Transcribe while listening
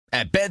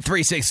At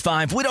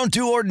Bet365, we don't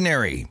do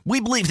ordinary. We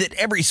believe that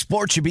every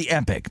sport should be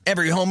epic.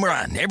 Every home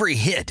run, every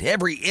hit,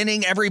 every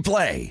inning, every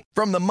play.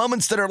 From the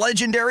moments that are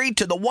legendary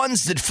to the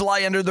ones that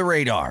fly under the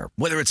radar.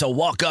 Whether it's a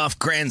walk-off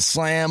grand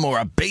slam or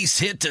a base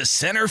hit to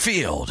center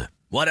field.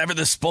 Whatever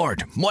the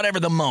sport, whatever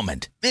the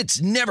moment.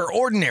 It's never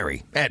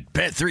ordinary at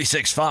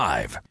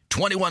Bet365.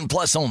 21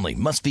 plus only.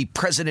 Must be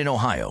present in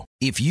Ohio.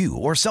 If you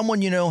or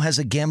someone you know has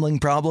a gambling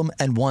problem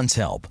and wants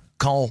help,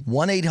 call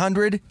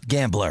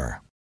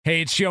 1-800-GAMBLER.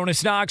 Hey, it's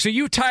Jonas Knox. Are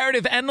you tired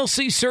of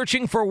endlessly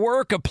searching for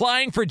work,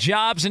 applying for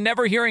jobs, and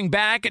never hearing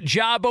back?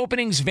 Job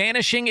openings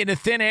vanishing into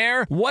thin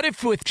air? What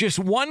if with just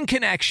one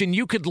connection,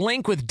 you could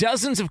link with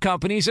dozens of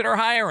companies that are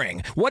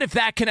hiring? What if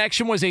that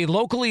connection was a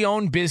locally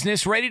owned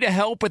business ready to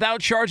help without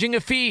charging a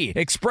fee?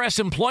 Express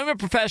Employment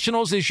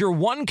Professionals is your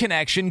one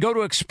connection. Go to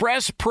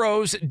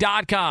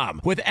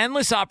expresspros.com. With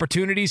endless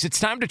opportunities, it's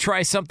time to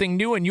try something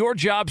new in your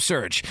job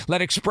search.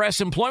 Let Express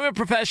Employment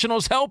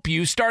Professionals help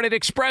you. Start at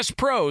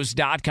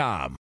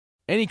expresspros.com.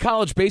 Any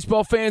college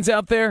baseball fans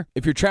out there?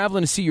 If you're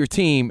traveling to see your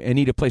team and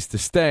need a place to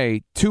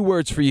stay, 2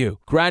 words for you: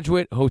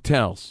 Graduate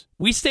Hotels.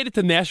 We stayed at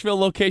the Nashville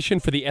location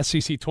for the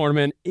SEC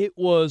tournament. It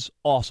was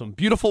awesome.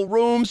 Beautiful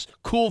rooms,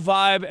 cool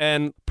vibe,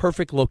 and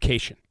perfect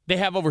location. They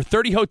have over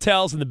 30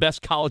 hotels in the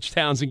best college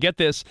towns, and get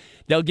this,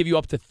 they'll give you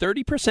up to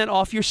 30%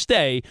 off your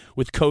stay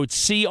with code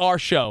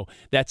CRSHOW.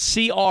 That's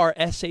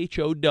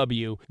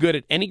CRSHOW. Good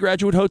at any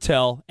Graduate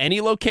Hotel,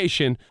 any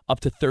location, up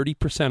to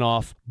 30%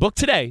 off. Book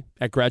today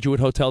at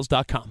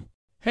graduatehotels.com.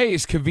 Hey,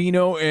 it's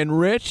Cavino and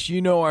Rich. You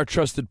know our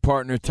trusted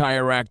partner,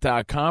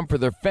 TireRack.com, for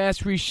their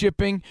fast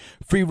reshipping,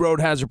 free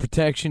road hazard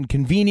protection,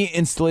 convenient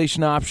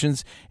installation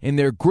options, and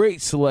their great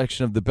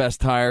selection of the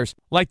best tires,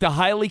 like the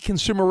highly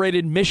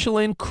consumer-rated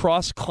Michelin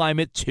Cross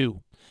Climate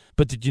 2.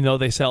 But did you know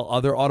they sell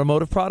other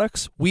automotive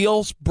products?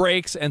 Wheels,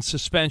 brakes, and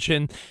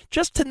suspension,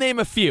 just to name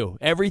a few.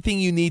 Everything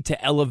you need to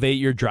elevate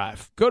your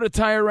drive. Go to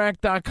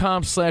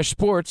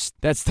TireRack.com/sports.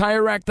 That's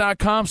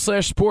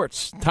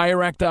TireRack.com/sports.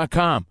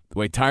 TireRack.com, the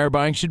way tire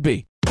buying should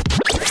be.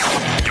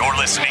 You're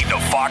listening to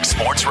Fox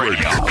Sports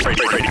Radio.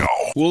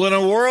 Well, in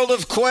a world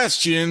of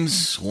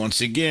questions,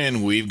 once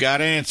again, we've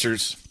got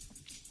answers.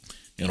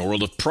 In a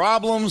world of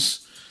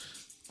problems,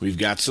 we've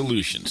got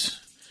solutions.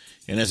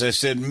 And as I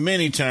said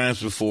many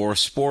times before,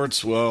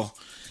 sports, well,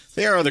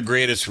 they are the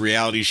greatest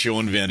reality show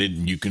invented,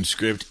 and you can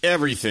script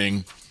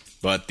everything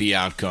but the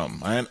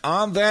outcome. And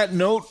on that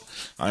note,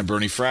 I'm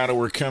Bernie Fratto.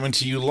 We're coming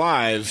to you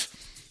live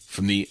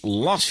from the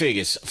Las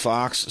Vegas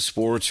Fox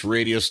Sports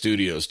Radio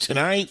studios.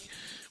 Tonight,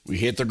 we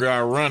hit the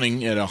ground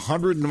running at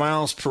 100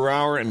 miles per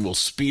hour, and we'll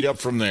speed up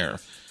from there.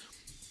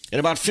 In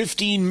about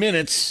 15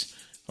 minutes,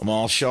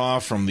 Amal Shaw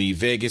from the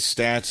Vegas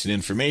Stats and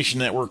Information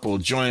Network will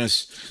join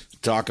us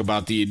to talk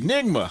about the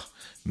enigma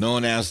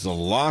known as the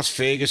Las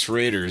Vegas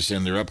Raiders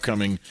and their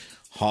upcoming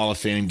Hall of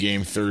Fame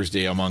game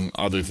Thursday, among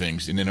other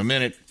things. And in a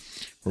minute,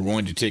 we're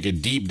going to take a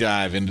deep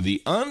dive into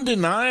the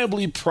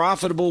undeniably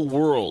profitable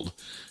world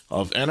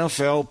of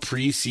NFL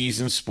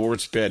preseason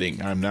sports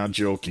betting. I'm not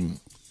joking.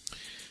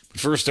 But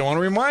first, I want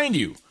to remind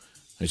you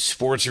that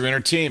sports are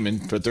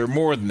entertainment, but they're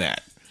more than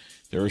that.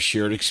 They're a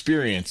shared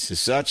experience. As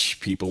such,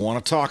 people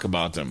want to talk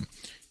about them.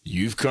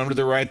 You've come to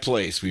the right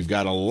place. We've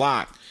got a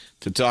lot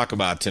to talk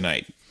about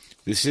tonight.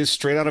 This is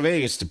Straight Out of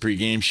Vegas, the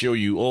pregame show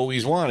you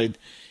always wanted.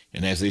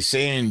 And as they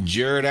say in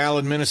Jared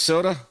Allen,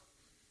 Minnesota,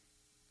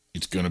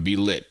 it's going to be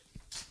lit.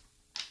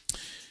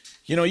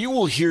 You know, you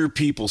will hear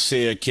people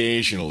say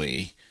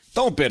occasionally,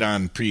 don't bet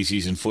on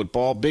preseason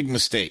football, big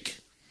mistake.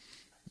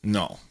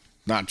 No,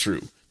 not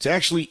true. It's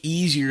actually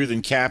easier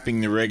than capping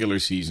the regular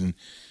season,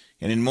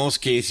 and in most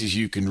cases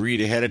you can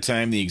read ahead of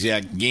time the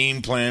exact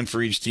game plan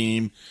for each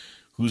team,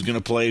 who's going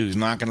to play, who's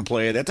not going to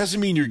play. That doesn't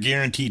mean you're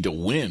guaranteed to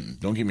win,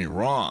 don't get me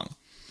wrong.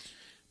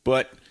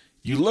 But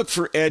you look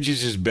for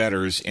edges as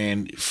bettors,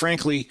 and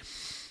frankly,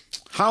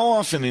 how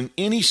often in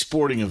any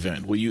sporting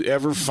event will you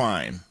ever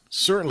find,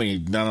 certainly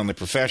not on the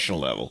professional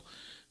level,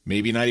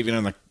 maybe not even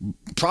on the,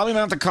 probably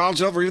not at the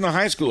college level or even the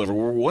high school level,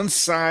 where one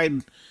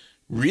side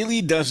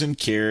really doesn't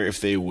care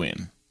if they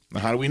win. Now,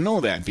 how do we know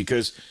that?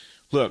 Because,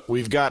 look,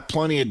 we've got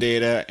plenty of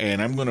data,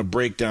 and I'm going to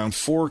break down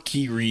 4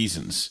 key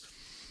reasons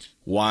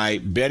why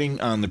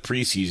betting on the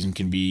preseason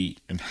can be,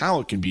 and how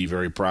it can be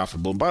very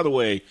profitable. And by the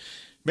way,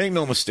 make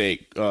no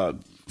mistake,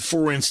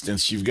 for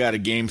instance, you've got a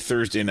game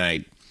Thursday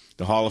night,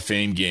 the Hall of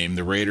Fame game.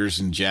 The Raiders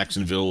and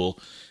Jacksonville will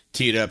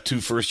tee it up,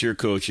 2 first-year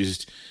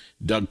coaches,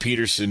 Doug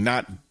Peterson,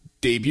 not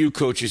debut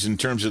coaches in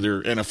terms of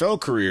their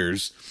NFL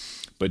careers,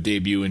 but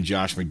debut and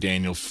Josh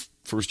McDaniel,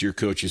 first-year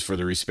coaches for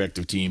their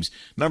respective teams.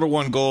 Number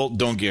 1 goal,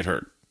 don't get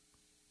hurt.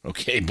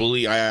 Okay,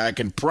 bully, I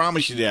can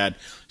promise you that,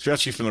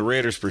 especially from the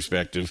Raiders'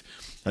 perspective.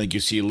 I think you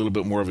see a little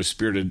bit more of a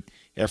spirited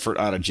effort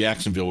out of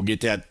Jacksonville. We'll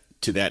get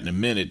to that in a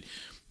minute.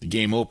 The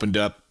game opened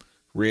up,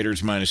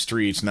 Raiders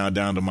 -3. It's now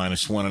down to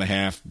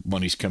 -1.5.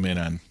 Money's come in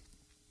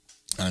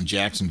on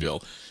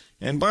Jacksonville.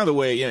 And by the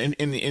way,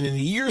 in the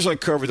years I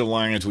covered the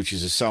Lions, which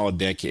is a solid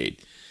decade,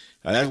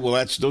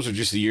 those are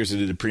just the years I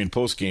did the pre- and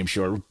post-game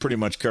show. I pretty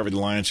much covered the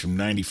Lions from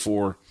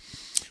 94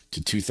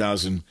 to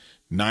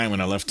 2009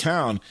 when I left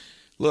town.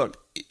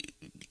 Look,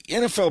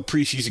 NFL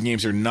preseason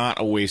games are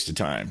not a waste of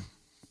time.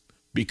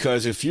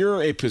 Because if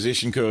you're a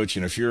position coach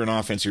and if you're an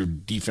offensive or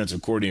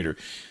defensive coordinator,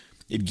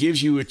 it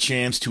gives you a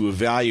chance to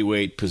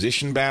evaluate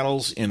position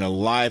battles in a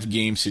live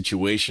game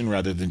situation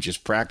rather than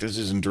just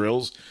practices and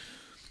drills.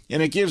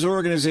 And it gives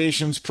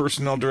organizations,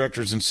 personnel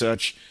directors and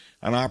such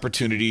an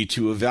opportunity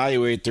to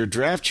evaluate their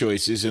draft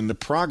choices and the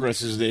progress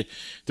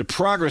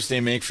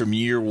they make from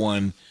year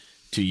one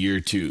to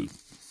year two.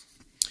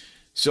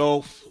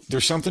 So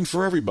there's something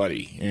for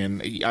everybody.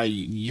 And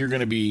you're going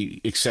to be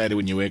excited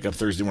when you wake up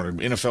Thursday morning.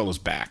 NFL is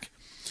back.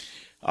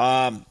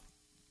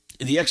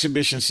 The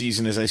exhibition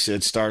season, as I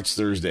said, starts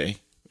Thursday,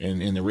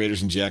 and the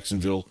Raiders in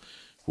Jacksonville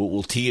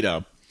will tee it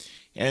up.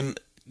 And,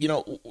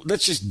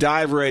 let's just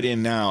dive right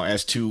in now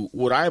as to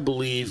what I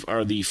believe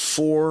are the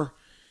 4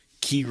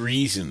 key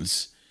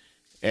reasons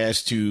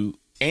as to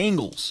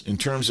angles in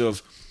terms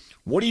of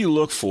what do you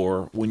look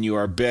for when you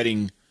are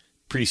betting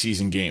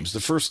preseason games. The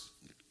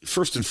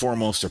first and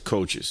foremost are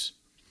coaches.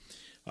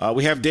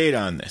 We have data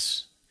on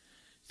this.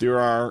 There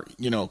are,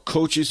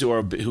 coaches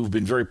who've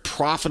been very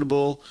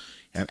profitable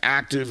and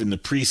active in the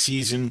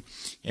preseason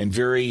and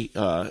very,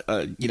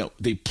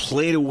 they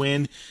play to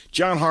win.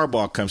 John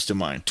Harbaugh comes to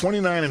mind.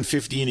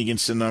 29-15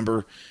 against the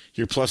number.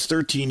 You're plus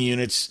 13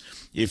 units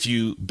if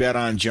you bet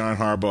on John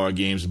Harbaugh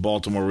games,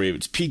 Baltimore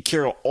Ravens. Pete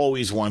Carroll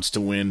always wants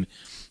to win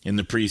in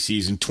the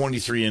preseason.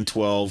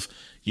 23-12,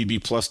 you'd be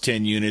plus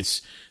 10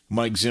 units.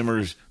 Mike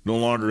Zimmer's no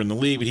longer in the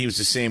league, but he was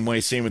the same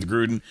way. Same with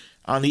Gruden.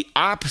 On the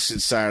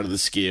opposite side of the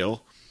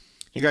scale,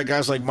 you got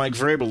guys like Mike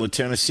Vrabel in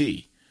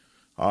Tennessee.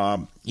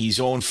 He's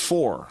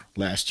 0-4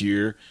 last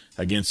year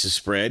against the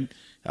spread.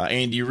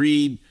 Andy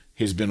Reid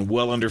has been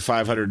well under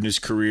 500 in his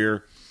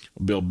career.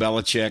 Bill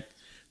Belichick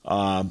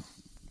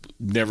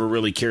never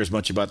really cares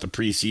much about the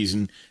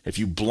preseason. If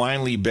you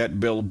blindly bet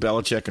Bill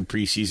Belichick in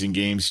preseason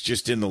games,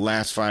 just in the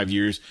last 5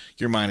 years,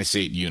 you're minus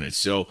 8 units.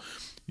 So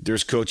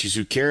there's coaches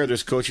who care.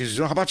 There's coaches who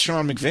don't. How about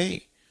Sean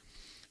McVay?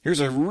 Here's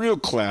a real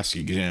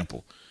classic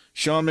example.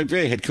 Sean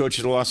McVay, head coach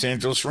of the Los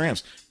Angeles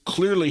Rams,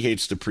 clearly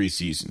hates the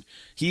preseason.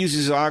 He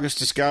uses August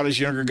to scout his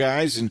younger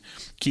guys and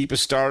keep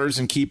his starters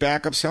and keep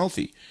backups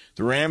healthy.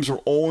 The Rams were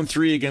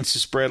 0-3 against the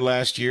spread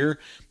last year.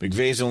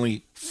 McVay's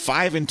only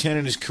 5-10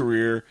 in his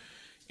career,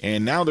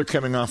 and now they're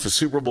coming off a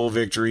Super Bowl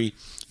victory,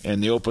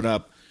 and they open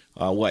up,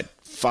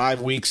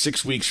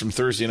 6 weeks from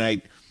Thursday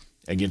night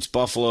against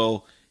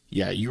Buffalo.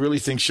 Yeah, you really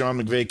think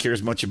Sean McVay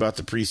cares much about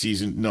the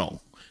preseason? No.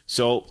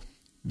 So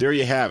there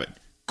you have it.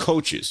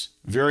 Coaches,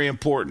 very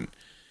important.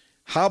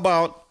 How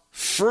about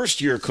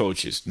first-year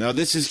coaches? Now,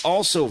 this is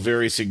also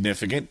very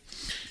significant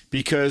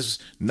because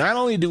not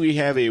only do we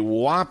have a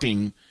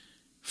whopping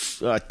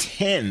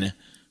 10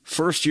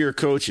 first-year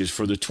coaches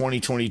for the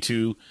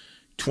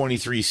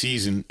 2022-23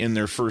 season in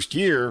their first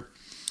year,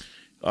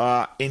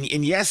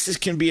 and yes, this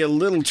can be a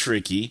little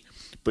tricky,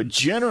 but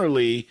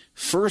generally,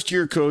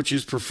 first-year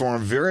coaches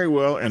perform very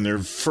well in their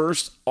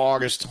first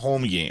August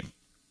home game.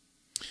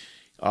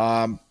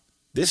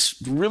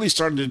 This really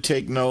started to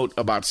take note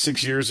about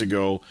 6 years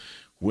ago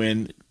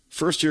when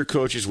first-year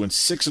coaches went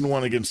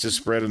 6-1 against the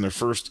spread in their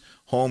first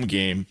home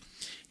game.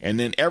 And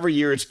then every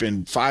year it's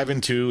been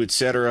 5-2,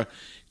 etc.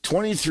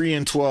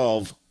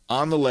 23-12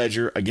 on the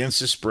ledger against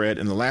the spread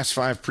in the last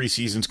 5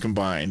 preseasons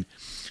combined.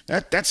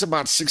 That's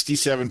about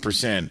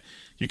 67%.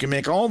 You can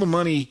make all the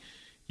money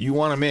you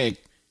want to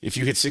make if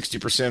you hit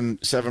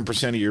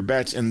 7% of your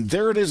bets. And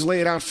there it is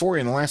laid out for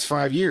you in the last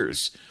 5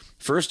 years.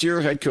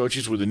 First-year head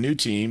coaches with a new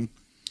team,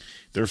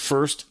 their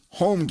first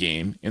home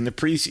game in the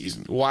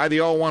preseason. Why they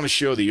all want to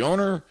show the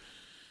owner,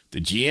 the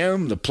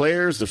GM, the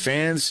players, the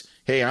fans,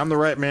 hey, I'm the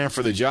right man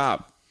for the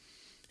job.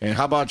 And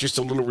how about just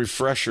a little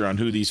refresher on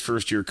who these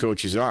first-year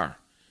coaches are?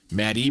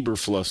 Matt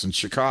Eberflus in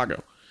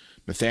Chicago,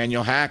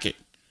 Nathaniel Hackett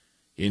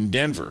in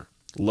Denver,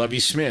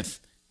 Lovie Smith,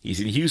 he's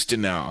in Houston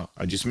now.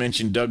 I just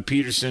mentioned Doug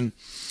Peterson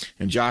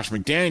and Josh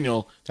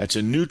McDaniel. That's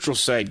a neutral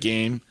site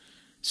game,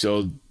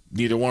 so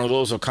neither one of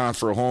those will count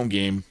for a home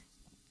game.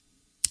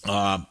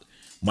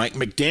 Mike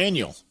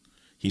McDaniel,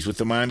 he's with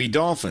the Miami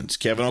Dolphins.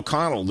 Kevin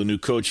O'Connell, the new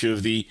coach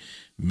of the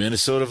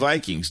Minnesota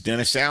Vikings.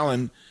 Dennis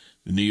Allen,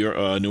 the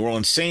New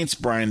Orleans Saints.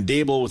 Brian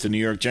Daboll with the New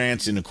York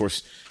Giants. And, of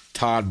course,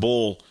 Todd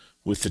Bowles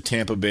with the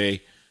Tampa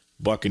Bay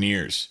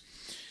Buccaneers.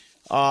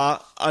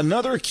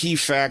 Another key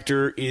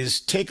factor is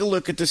take a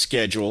look at the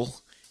schedule.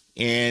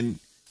 And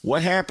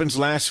what happens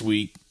last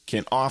week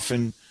can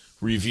often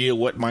reveal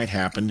what might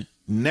happen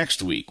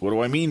next week. What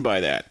do I mean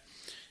by that?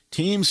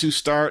 Teams who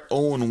start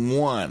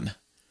 0-1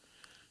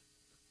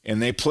 and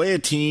they play a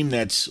team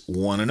that's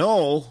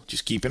 1-0,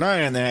 just keep an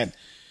eye on that.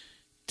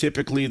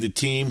 Typically, the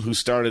team who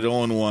started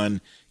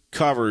 0-1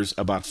 covers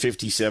about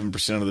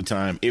 57% of the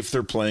time if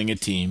they're playing a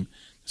team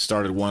that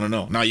started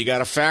 1-0. Now, you got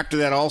to factor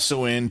that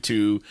also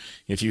into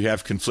if you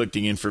have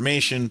conflicting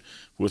information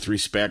with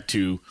respect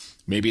to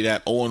maybe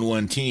that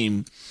 0-1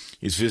 team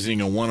is visiting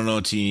a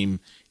 1-0 team,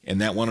 and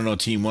that 1-0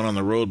 team went on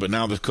the road, but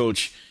now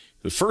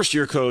the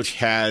first-year coach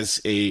has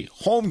a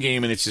home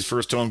game, and it's his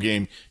first home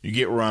game. You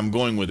get where I'm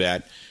going with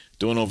that.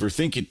 Don't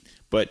overthink it,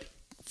 but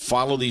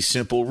follow these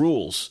simple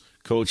rules.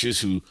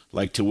 coaches who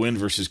like to win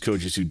versus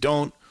coaches who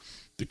don't,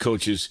 the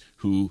coaches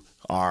who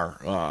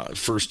are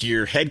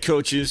first-year head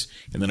coaches,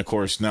 and then, of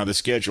course, now the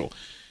schedule.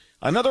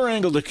 Another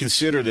angle to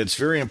consider that's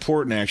very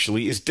important,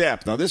 actually, is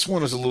depth. Now, this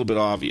one is a little bit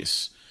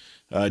obvious.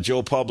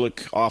 Joe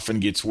Public often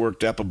gets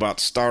worked up about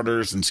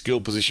starters and skill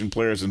position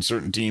players in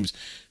certain teams,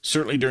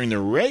 certainly during the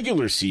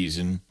regular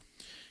season,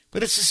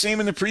 but it's the same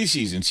in the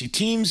preseason. See,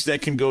 teams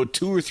that can go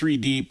 2 or 3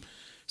 deep,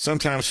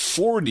 sometimes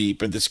 4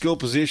 deep at the skill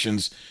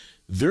positions,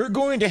 they're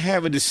going to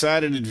have a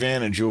decided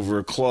advantage over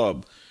a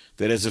club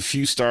that has a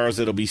few stars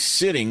that'll be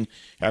sitting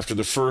after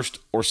the first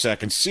or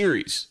second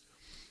series.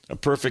 A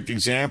perfect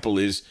example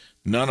is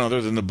none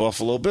other than the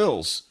Buffalo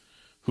Bills,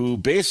 who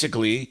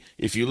basically,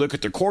 if you look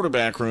at their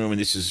quarterback room, and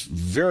this is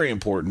very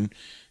important,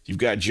 you've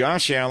got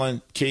Josh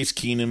Allen, Case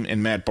Keenum,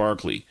 and Matt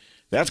Barkley.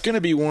 That's going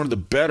to be one of the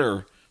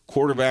better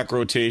quarterback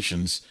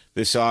rotations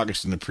this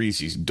August in the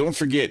preseason. Don't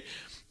forget,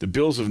 the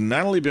Bills have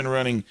not only been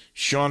running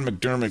Sean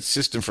McDermott's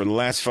system for the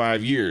last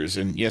 5 years,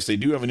 and yes, they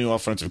do have a new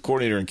offensive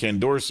coordinator in Ken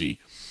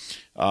Dorsey,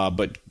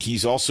 but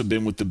he's also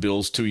been with the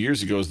Bills 2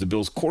 years ago as the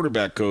Bills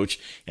quarterback coach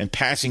and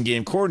passing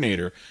game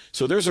coordinator.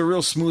 So there's a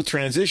real smooth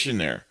transition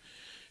there.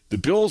 The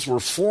Bills were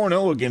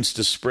 4-0 against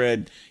the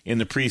spread in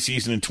the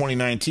preseason in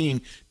 2019,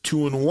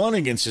 2-1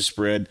 against the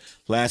spread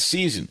last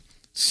season,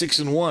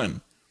 6-1.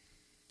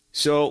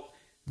 So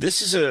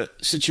this is a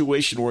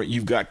situation where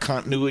you've got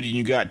continuity and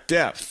you've got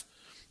depth.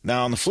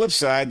 Now, on the flip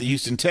side, the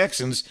Houston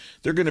Texans,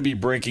 they're going to be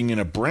breaking in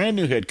a brand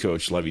new head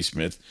coach, Lovie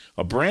Smith,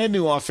 a brand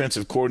new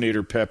offensive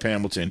coordinator, Pep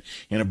Hamilton,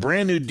 and a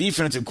brand new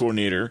defensive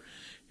coordinator.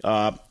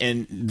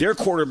 And their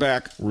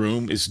quarterback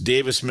room is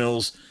Davis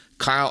Mills,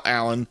 Kyle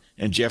Allen,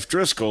 and Jeff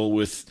Driscoll,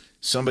 with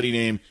somebody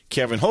named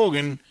Kevin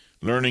Hogan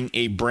learning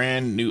a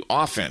brand new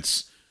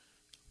offense.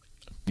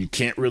 You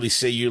can't really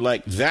say you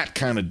like that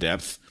kind of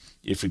depth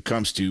if it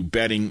comes to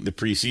betting the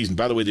preseason.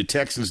 By the way, the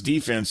Texans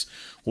defense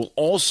will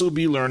also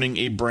be learning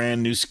a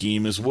brand new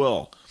scheme as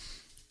well.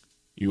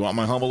 You want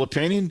my humble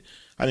opinion?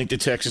 I think the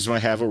Texans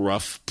might have a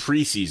rough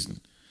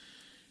preseason.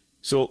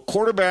 So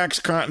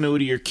quarterbacks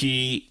continuity are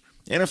key.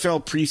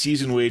 NFL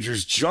preseason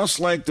wagers, just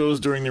like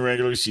those during the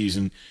regular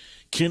season,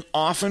 can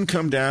often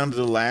come down to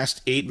the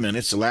last 8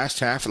 minutes, the last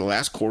half, or the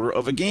last quarter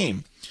of a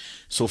game.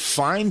 So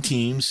find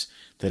teams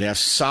that have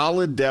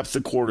solid depth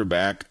at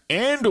quarterback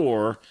and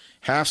or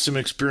have some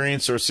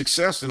experience or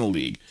success in the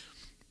league.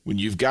 When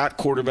you've got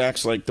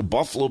quarterbacks like the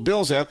Buffalo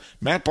Bills have,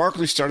 Matt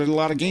Barkley started a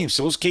lot of games.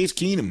 So is Case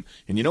Keenum.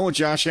 And you know what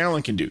Josh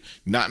Allen can do.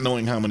 Not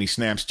knowing how many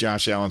snaps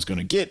Josh Allen's going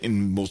to get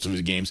in most of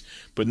his games,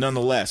 but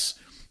nonetheless,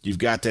 you've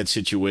got that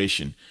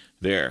situation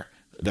there.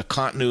 The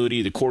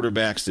continuity, the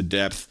quarterbacks, the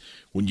depth.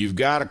 When you've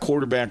got a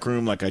quarterback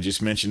room, like I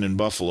just mentioned in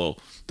Buffalo,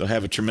 they'll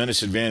have a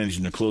tremendous advantage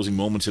in the closing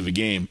moments of a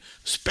game.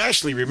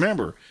 Especially,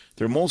 remember,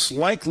 they're most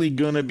likely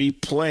going to be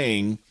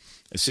playing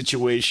a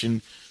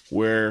situation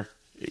where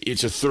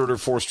it's a third or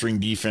fourth string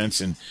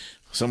defense, and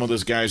some of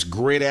those guys,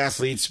 great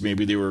athletes,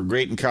 maybe they were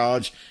great in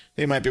college,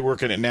 they might be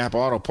working at Napa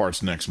Auto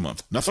Parts next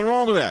month. Nothing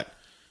wrong with that.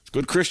 It's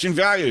good Christian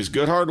values,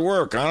 good hard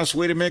work, honest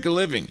way to make a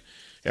living.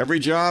 Every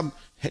job,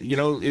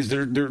 is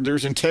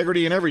there's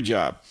integrity in every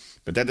job,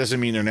 but that doesn't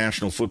mean they're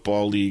National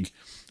Football League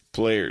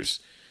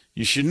players.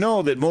 You should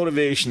know that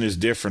motivation is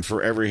different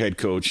for every head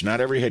coach. Not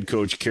every head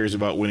coach cares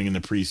about winning in the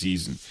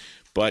preseason,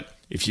 but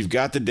if you've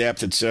got the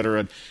depth,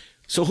 etc.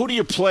 So who do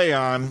you play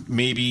on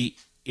maybe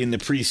in the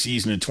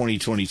preseason in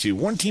 2022?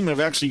 One team I've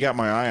actually got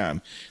my eye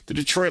on, the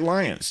Detroit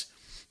Lions.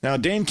 Now,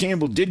 Dan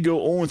Campbell did go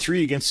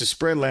 0-3 against the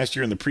spread last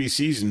year in the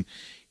preseason,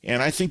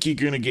 and I think you're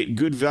going to get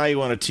good value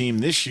on a team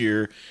this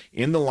year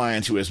in the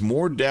Lions who has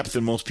more depth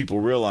than most people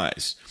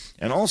realize.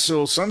 And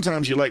also,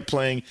 sometimes you like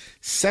playing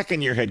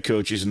second-year head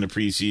coaches in the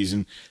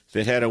preseason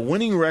that had a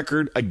winning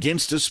record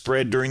against the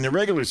spread during the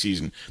regular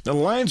season. The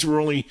Lions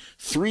were only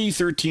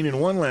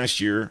 3-13-1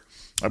 last year.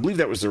 I believe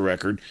that was the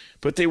record,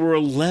 but they were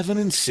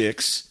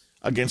 11-6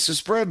 against the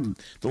spread.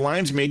 The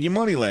Lions made you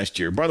money last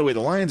year. By the way,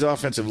 the Lions'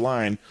 offensive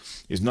line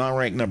is now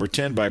ranked number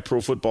 10 by Pro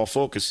Football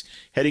Focus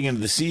heading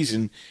into the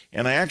season,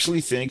 and I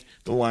actually think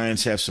the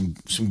Lions have some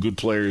good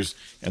players,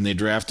 and they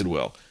drafted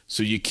well.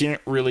 So you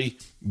can't really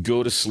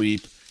go to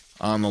sleep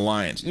on the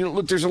Lions.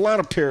 Look, there's a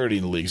lot of parity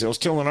in the leagues. I was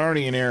telling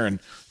Arnie and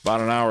Aaron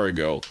about an hour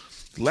ago.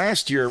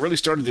 Last year, I really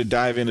started to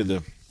dive into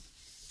the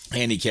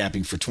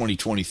handicapping for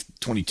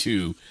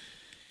 2022.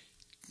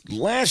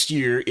 Last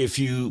year, if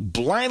you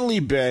blindly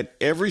bet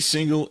every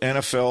single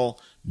NFL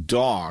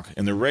dog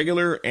in the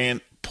regular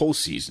and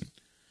postseason,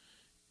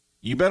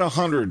 you bet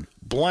 100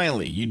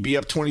 blindly, you'd be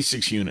up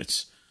 26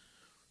 units.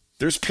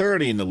 There's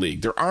parity in the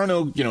league. There are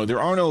no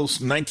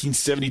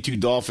 1972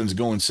 Dolphins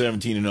going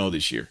 17-0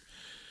 this year.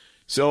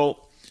 So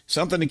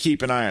something to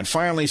keep an eye on.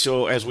 Finally,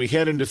 so as we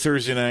head into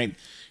Thursday night,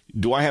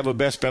 do I have a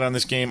best bet on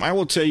this game? I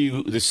will tell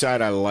you the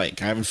side I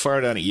like. I haven't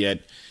fired on it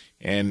yet.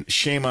 And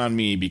shame on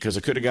me because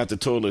I could have got the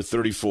total at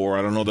 34.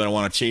 I don't know that I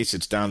want to chase it.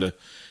 It's down to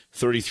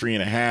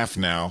 33.5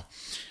 now.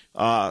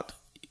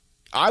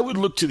 I would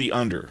look to the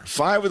under.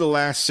 5 of the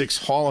last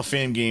 6 Hall of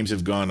Fame games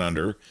have gone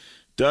under.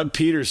 Doug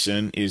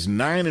Peterson is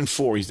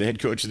 9-4. He's the head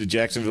coach of the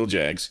Jacksonville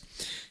Jags.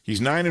 He's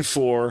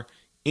 9-4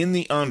 in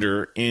the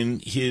under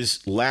in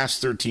his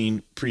last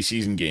 13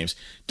 preseason games.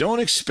 Don't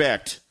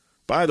expect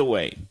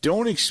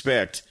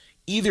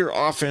either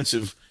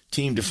offensive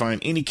team to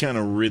find any kind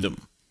of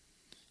rhythm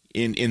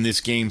in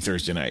this game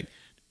Thursday night.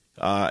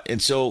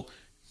 And so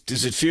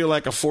does it feel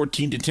like a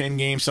 14-10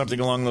 game, something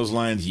along those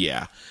lines?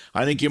 Yeah.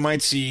 I think you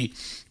might see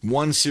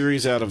one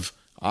series out of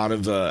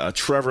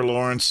Trevor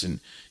Lawrence, and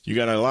you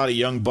got a lot of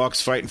young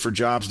bucks fighting for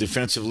jobs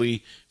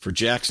defensively for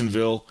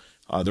Jacksonville.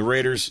 The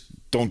Raiders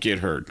don't get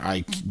hurt.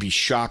 I'd be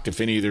shocked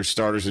if any of their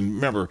starters. And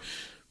remember,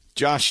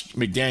 Josh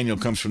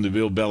McDaniel comes from the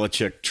Bill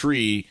Belichick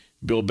tree.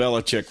 Bill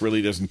Belichick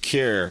really doesn't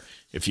care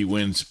if he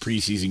wins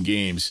preseason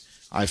games.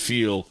 I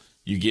feel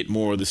you get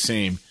more of the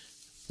same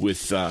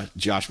with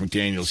Josh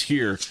McDaniels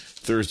here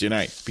Thursday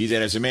night. Be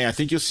that as it may, I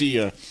think you'll see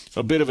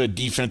a bit of a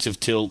defensive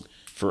tilt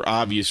for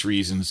obvious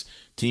reasons.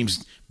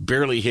 Teams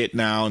barely hit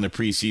now in the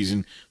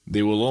preseason.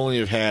 They will only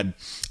have had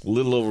a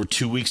little over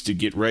 2 weeks to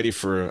get ready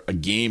for a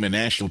game, a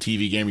national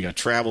TV game. You got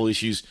travel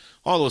issues,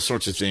 all those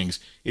sorts of things.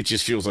 It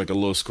just feels like a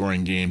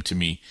low-scoring game to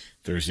me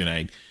Thursday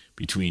night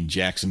between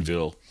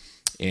Jacksonville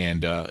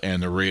and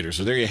the Raiders.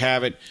 So there you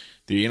have it.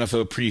 The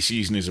NFL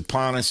preseason is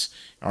upon us.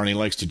 Arnie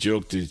likes to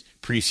joke the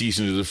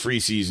preseason is the free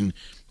season.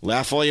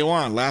 Laugh all you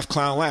want. Laugh,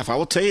 clown, laugh. I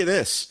will tell you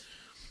this.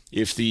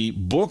 If the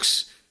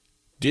books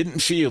didn't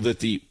feel that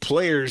the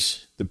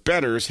players, the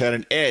bettors, had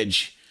an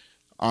edge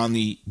on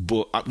the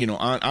book,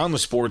 on the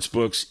sports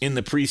books in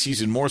the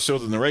preseason more so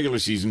than the regular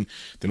season,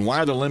 then why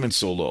are the limits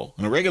so low?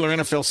 In a regular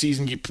NFL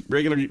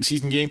regular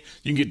season game,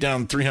 you can get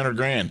down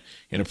 $300,000.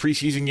 In a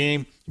preseason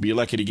game, you'd be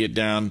lucky to get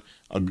down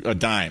a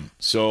dime.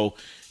 So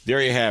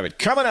there you have it.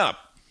 Coming up,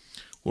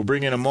 we'll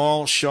bring in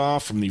Amal Shaw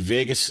from the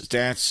Vegas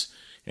Stats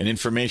and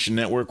Information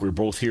Network. We're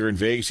both here in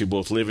Vegas. We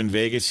both live in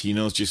Vegas. He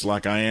knows just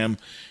like I am.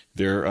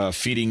 They're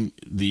feeding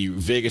the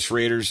Vegas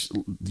Raiders,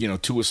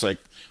 to us like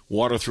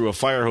water through a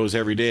fire hose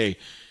every day.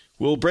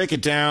 We'll break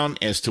it down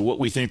as to what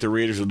we think the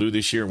Raiders will do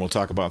this year, and we'll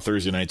talk about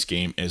Thursday night's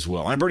game as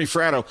well. I'm Bernie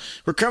Fratto.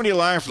 We're coming to you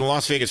live from the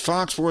Las Vegas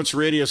Fox Sports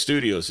Radio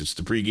studios. It's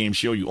the pregame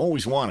show you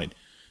always wanted,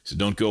 so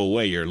don't go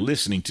away. You're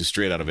listening to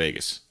Straight Out of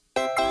Vegas.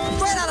 Straight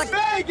Out of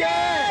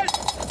Vegas!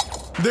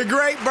 The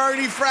great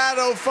Bernie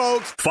Fratto,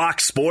 folks.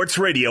 Fox Sports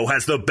Radio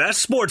has the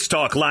best sports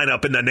talk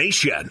lineup in the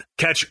nation.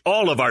 Catch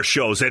all of our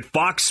shows at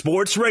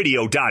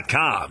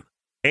foxsportsradio.com.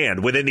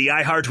 And within the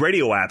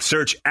iHeartRadio app,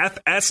 search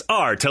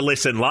FSR to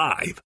listen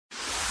live.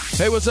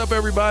 Hey, what's up,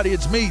 everybody?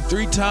 It's me,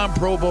 three-time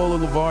Pro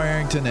Bowler LeVar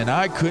Arrington, and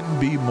I couldn't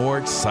be more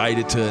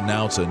excited to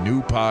announce a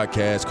new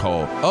podcast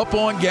called Up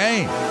On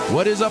Game.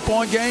 What is Up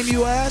On Game,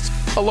 you ask?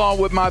 Along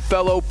with my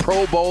fellow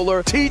Pro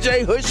Bowler,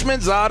 TJ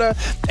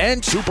Houshmandzadeh,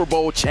 and Super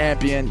Bowl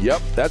champion,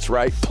 yep, that's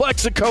right,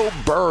 Plexico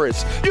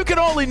Burris. You can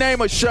only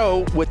name a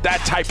show with that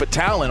type of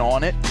talent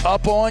on it.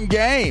 Up On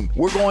Game.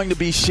 We're going to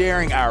be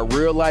sharing our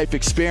real-life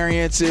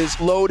experiences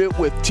loaded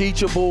with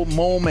teachable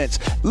moments.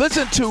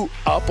 Listen to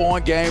Up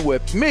On Game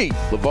with me,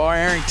 LeVar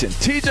Arrington,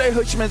 TJ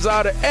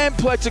Houshmandzadeh, and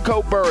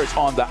Plexico Burris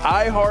on the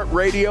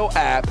iHeartRadio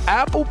app,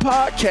 Apple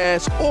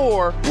Podcasts,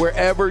 or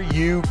wherever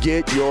you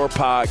get your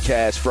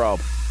podcasts from.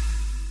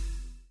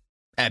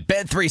 At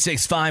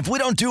Bet365, we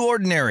don't do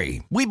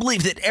ordinary. We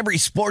believe that every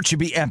sport should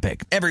be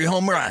epic. Every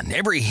home run,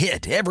 every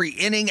hit, every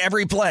inning,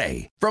 every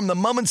play. From the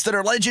moments that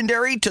are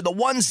legendary to the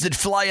ones that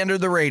fly under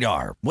the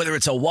radar. Whether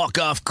it's a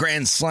walk-off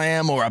grand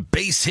slam or a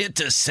base hit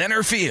to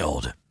center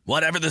field.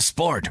 Whatever the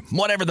sport,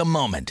 whatever the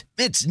moment,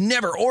 it's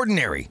never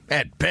ordinary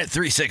at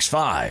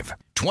Bet365.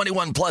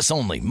 21 plus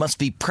only. Must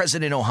be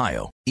present in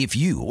Ohio. If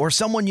you or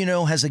someone you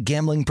know has a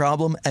gambling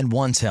problem and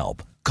wants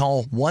help,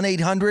 call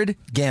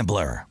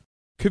 1-800-GAMBLER.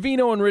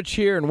 Covino and Rich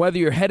here, and whether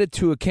you're headed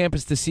to a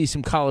campus to see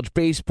some college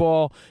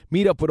baseball,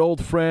 meet up with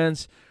old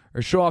friends,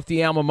 or show off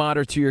the alma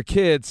mater to your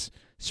kids,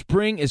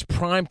 spring is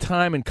prime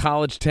time in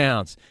college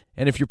towns.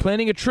 And if you're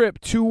planning a trip,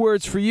 2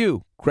 words for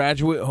you: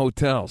 Graduate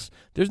Hotels.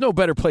 There's no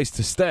better place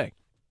to stay.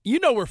 You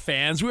know we're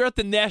fans. We were at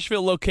the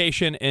Nashville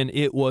location, and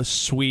it was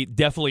sweet.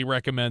 Definitely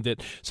recommend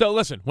it. So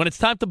listen, when it's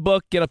time to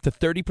book, get up to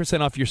 30%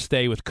 off your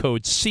stay with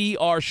code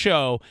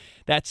CRSHOW.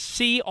 That's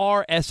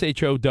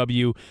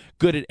CRSHOW.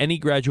 Good at any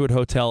Graduate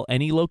Hotel,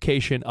 any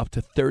location, up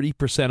to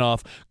 30%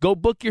 off. Go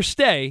book your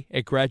stay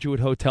at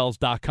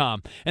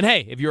graduatehotels.com. And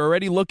hey, if you're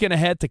already looking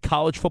ahead to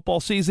college football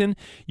season,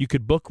 you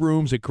could book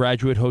rooms at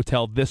Graduate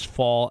Hotel this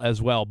fall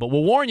as well. But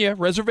we'll warn you,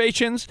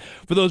 reservations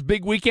for those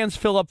big weekends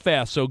fill up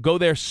fast, so go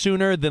there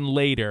sooner than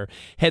later.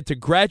 Head to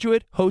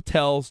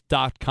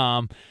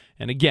graduatehotels.com.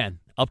 And again,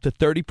 up to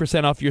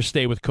 30% off your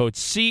stay with code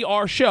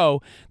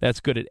CRSHOW. That's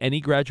good at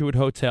any Graduate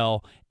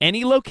Hotel,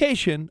 any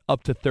location,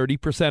 up to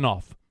 30%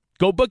 off.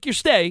 Go book your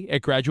stay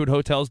at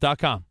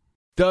graduatehotels.com.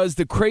 Does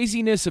the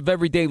craziness of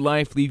everyday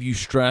life leave you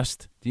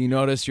stressed? Do you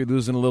notice you're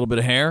losing a little bit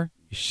of hair?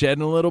 You're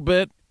shedding a little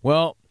bit?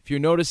 Well, if you're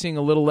noticing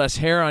a little less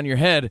hair on your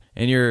head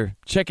and you're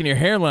checking your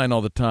hairline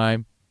all the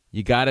time,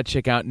 you got to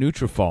check out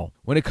Nutrafol.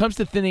 When it comes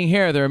to thinning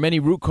hair, there are many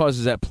root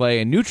causes at play,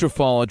 and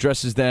Nutrafol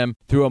addresses them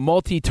through a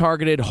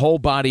multi-targeted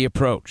whole-body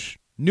approach.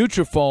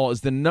 Nutrafol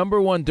is the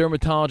 #1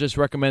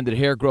 dermatologist-recommended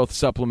hair growth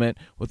supplement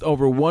with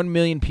over 1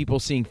 million people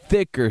seeing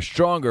thicker,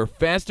 stronger,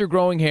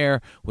 faster-growing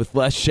hair with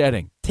less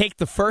shedding. Take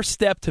the first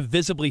step to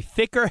visibly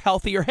thicker,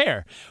 healthier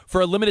hair.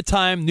 For a limited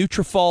time,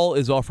 Nutrafol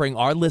is offering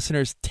our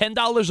listeners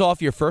 $10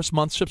 off your first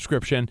month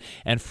subscription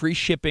and free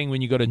shipping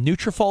when you go to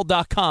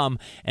Nutrafol.com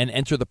and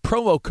enter the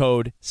promo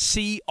code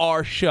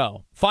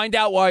CRSHOW. Find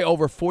out why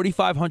over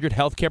 4,500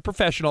 healthcare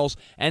professionals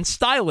and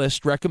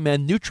stylists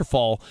recommend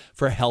Nutrafol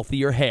for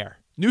healthier hair.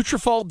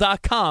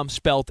 Nutrafol.com,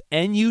 spelled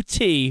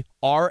Nutrafol.com,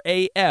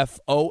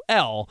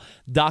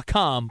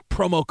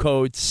 promo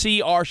code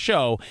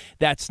CRSHOW.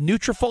 That's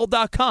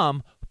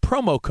Nutrafol.com,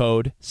 promo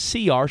code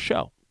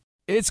CRSHOW.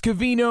 It's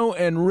Covino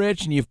and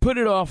Rich, and you've put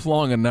it off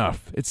long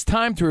enough. It's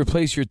time to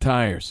replace your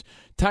tires.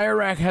 Tire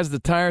Rack has the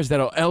tires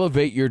that'll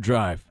elevate your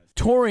drive.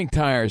 Touring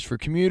tires for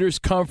commuters'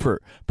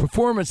 comfort,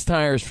 performance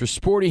tires for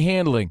sporty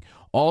handling,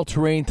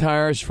 all-terrain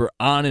tires for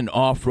on- and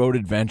off-road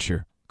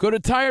adventure. Go to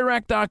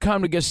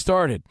TireRack.com to get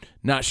started.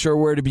 Not sure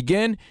where to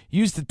begin?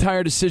 Use the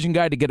Tire Decision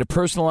Guide to get a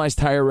personalized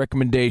tire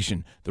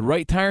recommendation. The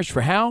right tires for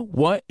how,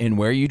 what, and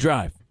where you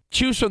drive.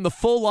 Choose from the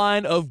full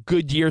line of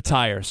Goodyear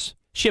tires.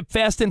 Ship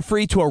fast and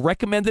free to a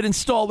recommended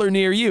installer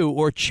near you,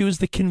 or choose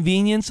the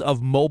convenience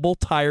of mobile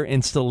tire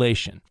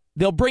installation.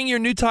 They'll bring your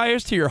new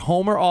tires to your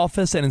home or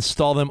office and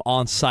install them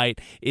on site.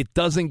 It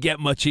doesn't get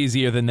much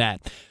easier than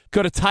that.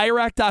 Go to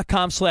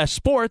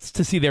TireRack.com/sports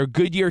to see their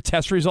Goodyear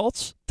test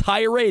results,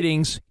 tire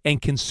ratings,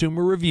 and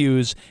consumer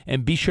reviews,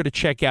 and be sure to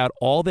check out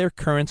all their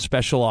current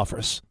special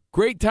offers.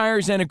 Great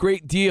tires and a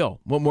great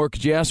deal. What more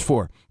could you ask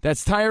for?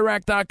 That's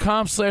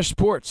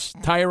TireRack.com/sports.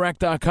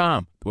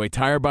 TireRack.com, the way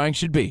tire buying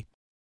should be.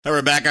 All right,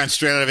 we're back on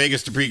Straight Outta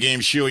Vegas, the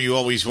pregame show you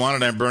always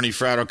wanted. I'm Bernie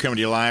Fratto, coming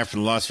to you live from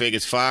the Las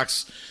Vegas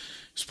Fox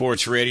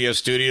Sports Radio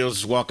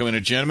Studios. Welcome,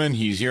 a gentleman.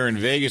 He's here in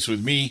Vegas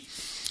with me.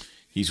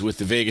 He's with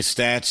the Vegas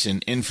Stats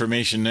and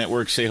Information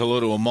Network. Say hello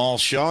to Amal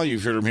Shaw.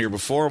 You've heard him here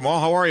before. Amal,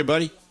 how are you,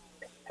 buddy?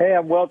 Hey,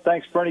 I'm well.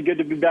 Thanks, Bernie. Good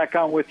to be back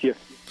on with you.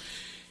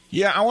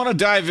 Yeah, I want to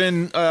dive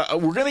in.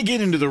 We're going to get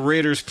into the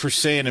Raiders per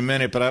se in a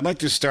minute, but I'd like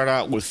to start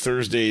out with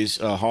Thursday's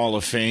Hall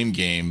of Fame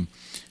game.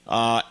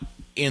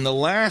 In the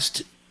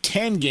last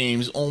 10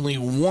 games, only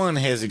one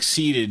has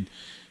exceeded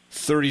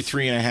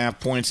 33.5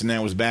 points, and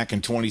that was back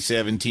in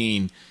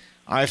 2017.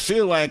 I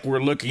feel like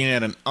we're looking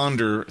at an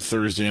under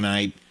Thursday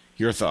night.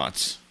 Your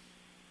thoughts?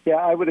 Yeah,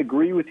 I would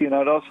agree with you, and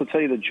I'd also tell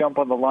you to jump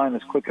on the line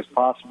as quick as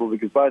possible,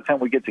 because by the time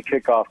we get to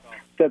kickoff,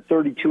 it's at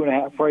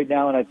 32.5 right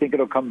now, and I think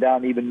it'll come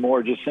down even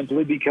more just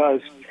simply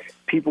because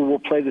people will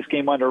play this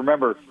game under.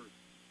 Remember,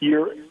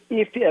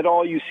 if at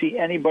all you see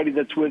anybody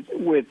that's with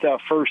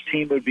first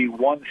team, it would be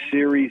one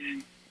series,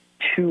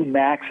 2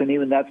 max, and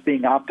even that's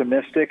being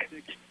optimistic.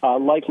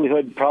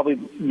 Likelihood, probably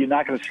you're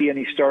not going to see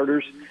any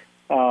starters.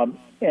 And,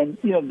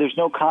 there's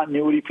no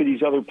continuity for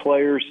these other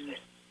players.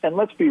 And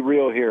let's be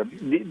real here.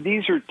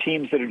 These are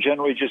teams that are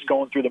generally just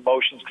going through the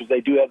motions because they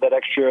do have that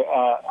extra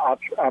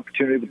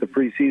opportunity with the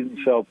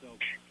preseason. So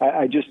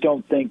I just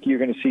don't think you're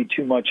going to see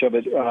too much of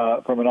it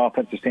from an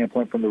offensive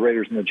standpoint from the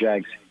Raiders and the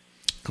Jags.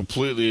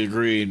 Completely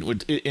agreed.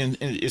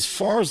 And as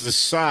far as the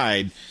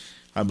side,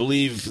 I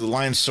believe the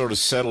line sort of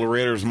settled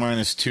Raiders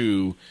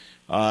 -2.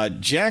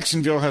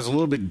 Jacksonville has a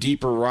little bit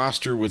deeper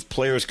roster with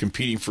players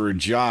competing for a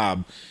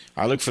job.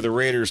 I look for the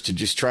Raiders to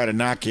just try to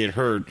not get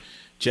hurt.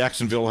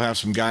 Jacksonville will have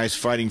some guys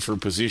fighting for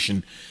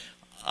position.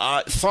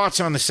 Thoughts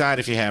on the side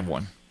if you have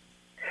one?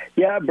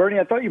 Yeah, Bernie,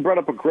 I thought you brought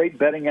up a great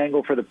betting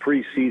angle for the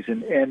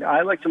preseason, and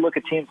I like to look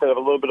at teams that have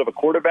a little bit of a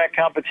quarterback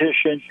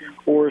competition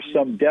or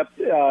some depth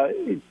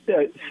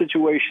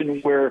situation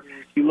where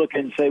you look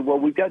and say, well,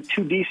 we've got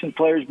 2 decent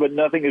players, but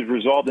nothing is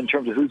resolved in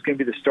terms of who's going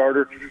to be the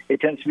starter.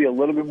 It tends to be a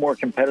little bit more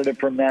competitive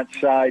from that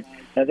side.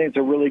 I think it's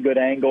a really good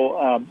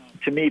angle.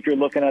 To me, if you're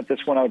looking at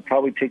this one, I would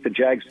probably take the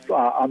Jags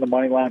on the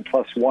money line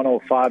plus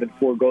 105 and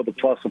forego the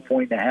plus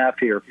 1.5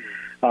 here.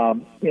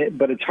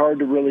 But it's hard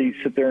to really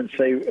sit there and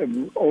say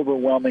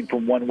overwhelming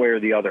from one way or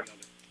the other.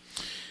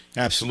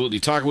 Absolutely.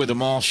 Talking with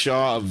Amal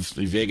Shaw of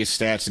the Vegas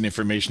Stats and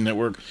Information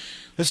Network.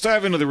 Let's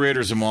dive into the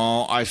Raiders,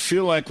 Amal. I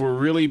feel like we're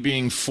really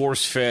being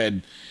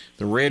force-fed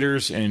the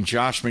Raiders and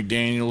Josh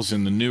McDaniels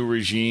and the new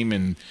regime,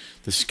 and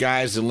the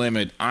sky's the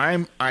limit.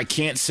 I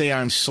can't say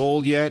I'm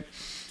sold yet.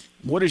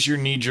 What is your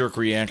knee-jerk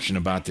reaction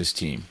about this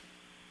team?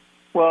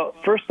 Well,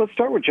 first, let's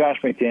start with Josh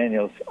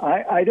McDaniels.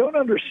 I don't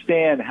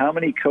understand how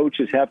many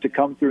coaches have to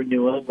come through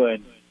New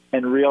England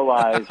and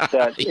realize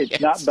that it's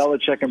not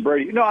Belichick and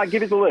Brady. No, I'll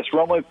give you the list.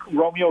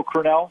 Romeo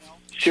Crennel,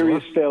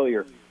 serious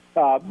failure.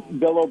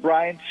 Bill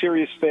O'Brien,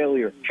 serious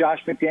failure. Josh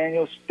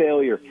McDaniels,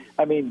 failure.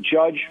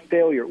 Judge,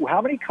 failure.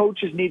 How many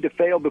coaches need to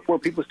fail before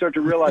people start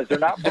to realize they're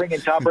not bringing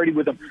Tom Brady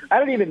with them?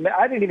 I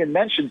didn't even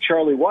mention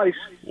Charlie Weiss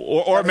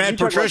or Matt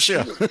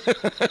Patricia.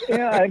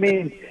 Yeah,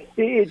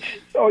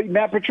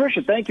 Matt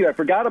Patricia. Thank you. I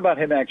forgot about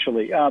him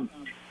actually.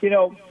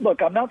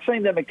 Look, I'm not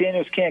saying that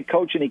McDaniels can't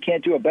coach and he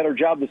can't do a better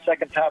job the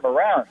second time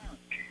around,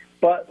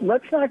 but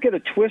let's not get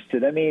it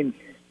twisted.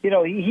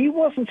 He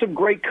wasn't some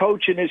great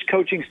coach in his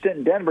coaching stint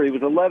in Denver. He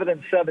was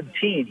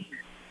 11-17.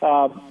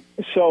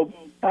 So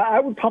I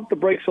would pump the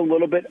brakes a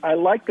little bit. I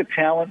like the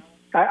talent.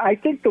 I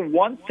think the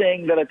one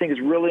thing that I think is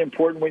really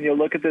important when you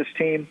look at this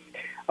team,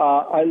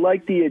 I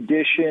like the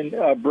addition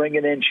of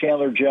bringing in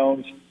Chandler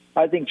Jones.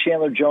 I think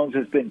Chandler Jones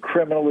has been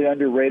criminally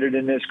underrated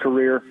in his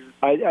career.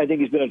 I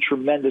think he's been a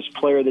tremendous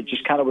player that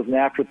just kind of was an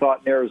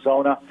afterthought in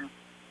Arizona.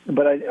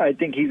 But I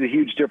think he's a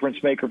huge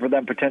difference maker for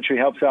them, potentially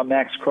helps out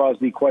Max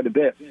Crosby quite a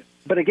bit.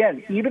 But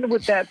again, even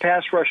with that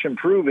pass rush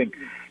improving,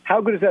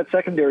 how good is that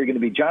secondary going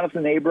to be?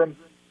 Jonathan Abram,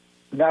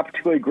 not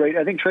particularly great.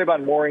 I think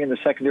Trayvon Mooring in the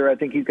secondary, I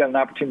think he's got an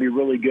opportunity to be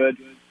really good.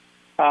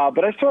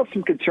 But I still have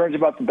some concerns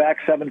about the back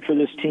seven for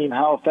this team,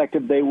 how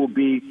effective they will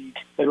be.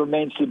 It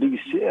remains to be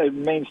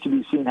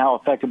seen how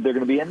effective they're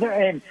going to be.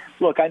 And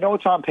look, I know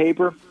it's on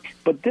paper,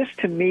 but this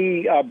to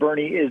me,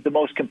 Bernie, is the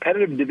most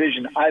competitive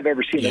division I've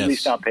ever seen, at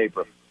least on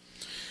paper.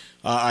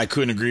 I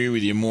couldn't agree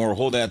with you more.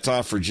 Hold that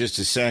thought for just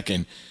a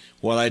second.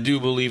 While I do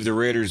believe the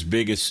Raiders'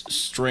 biggest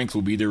strength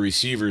will be their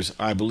receivers,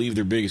 I believe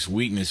their biggest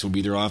weakness will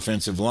be their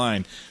offensive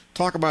line.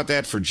 Talk about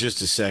that for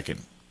just a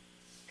second.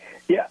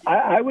 Yeah,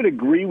 I would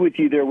agree with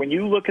you there. When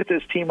you look at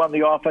this team on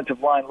the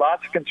offensive line,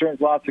 lots of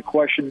concerns, lots of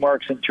question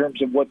marks in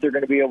terms of what they're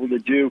going to be able to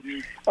do.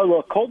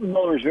 Look, Colton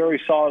Miller is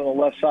very solid on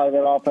the left side of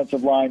that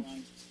offensive line.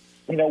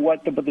 You know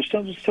what? But there's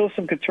still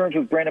some concerns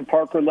with Brandon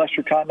Parker,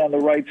 Lester Cotton on the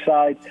right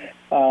side.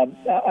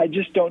 I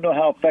just don't know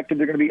how effective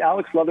they're going to be.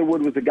 Alex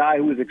Leatherwood was a guy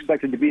who was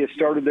expected to be a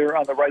starter there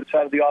on the right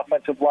side of the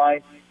offensive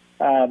line.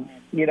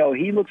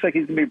 He looks like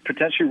he's going to be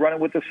potentially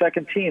running with the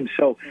second team.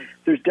 So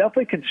there's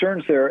definitely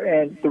concerns there.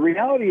 And the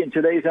reality in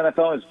today's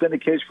NFL, has been the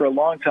case for a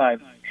long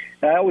time.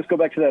 And I always go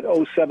back to that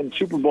 2007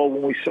 Super Bowl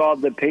when we saw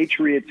the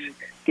Patriots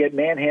get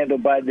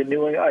manhandled by the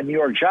New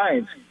York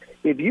Giants.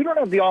 If you don't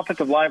have the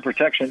offensive line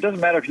protection, it doesn't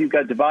matter if you've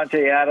got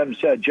Devontae Adams,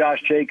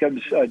 Josh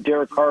Jacobs,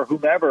 Derek Carr,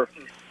 whomever.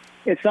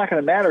 It's not going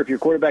to matter if your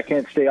quarterback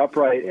can't stay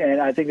upright, and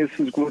I think this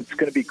is what's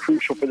going to be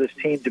crucial for this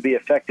team to be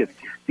effective.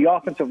 The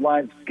offensive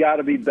line's got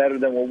to be better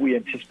than what we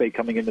anticipate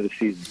coming into the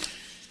season.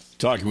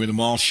 Talking with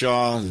Amal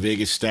Shaw, the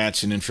Vegas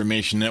Stats and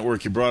Information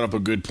Network. You brought up a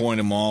good point,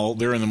 Amal.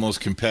 They're in the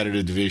most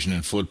competitive division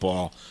in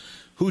football.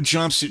 Who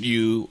jumps at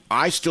you?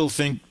 I still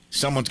think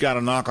someone's got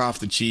to knock off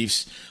the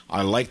Chiefs.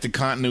 I like the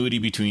continuity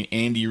between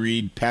Andy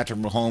Reid, Patrick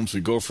Mahomes. We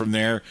go from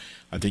there.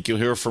 I think you'll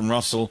hear from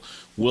Russell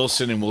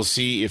Wilson, and we'll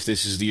see if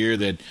this is the year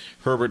that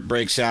Herbert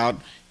breaks out.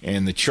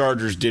 And the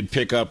Chargers did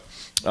pick up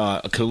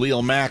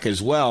Khalil Mack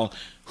as well.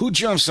 Who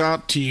jumps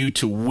out to you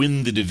to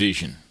win the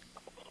division?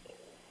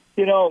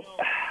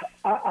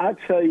 I'll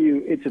tell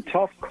you, it's a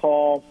tough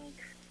call.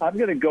 I'm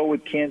going to go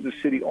with Kansas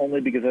City only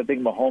because I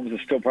think Mahomes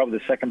is still probably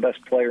the second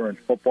best player in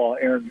football,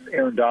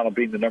 Aaron Donald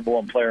being the number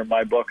one player in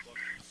my book.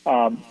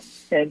 And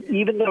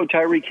even though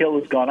Tyreek Hill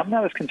is gone, I'm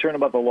not as concerned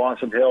about the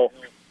loss of Hill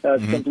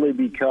simply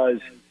because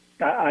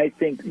I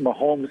think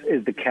Mahomes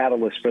is the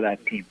catalyst for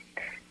that team.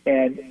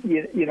 And,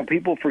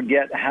 people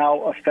forget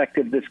how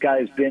effective this guy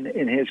has been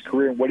in his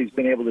career and what he's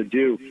been able to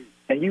do.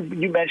 And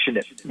you mentioned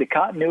it, the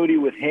continuity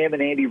with him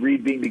and Andy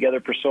Reid being together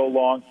for so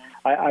long,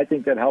 I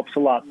think that helps a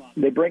lot.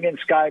 They bring in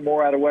Sky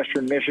Moore out of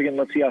Western Michigan.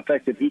 Let's see how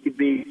effective he can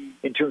be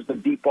in terms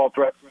of deep ball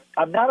threat.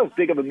 I'm not as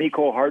big of a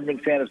Mecole Hardman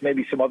fan as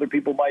maybe some other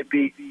people might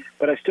be,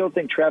 but I still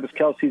think Travis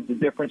Kelce's the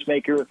difference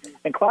maker.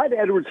 And Clyde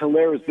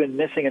Edwards-Helaire has been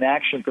missing in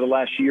action for the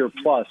last year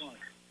plus.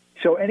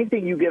 So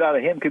anything you get out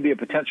of him could be a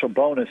potential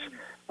bonus.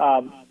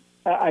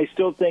 I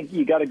still think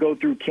you got to go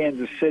through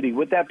Kansas City.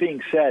 With that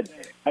being said,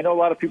 I know a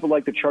lot of people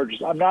like the Chargers.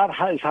 I'm not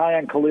as high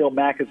on Khalil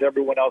Mack as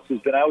everyone else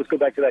has been. I always go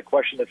back to that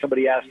question that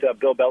somebody asked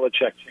Bill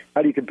Belichick.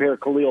 How do you compare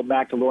Khalil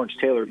Mack to Lawrence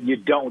Taylor? You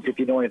don't if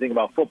you know anything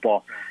about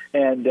football.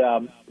 And,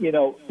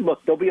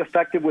 look, they'll be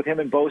effective with him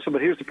and Bosa,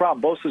 but here's the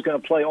problem. Bosa's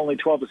going to play only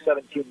 12 to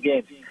 17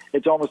 games.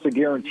 It's almost a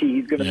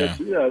guarantee he's going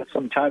to miss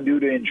some time due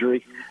to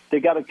injury. They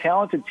got a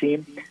talented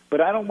team,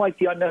 but I don't like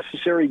the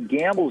unnecessary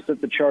gambles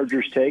that the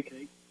Chargers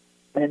take.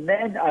 And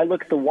then I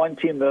look at the one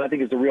team that I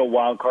think is the real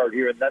wild card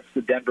here, and that's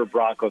the Denver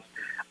Broncos.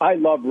 I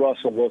love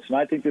Russell Wilson.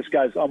 I think this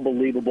guy's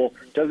unbelievable,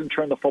 doesn't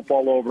turn the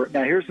football over.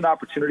 Now, here's an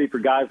opportunity for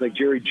guys like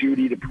Jerry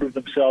Jeudy to prove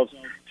themselves.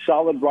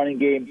 Solid running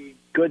game,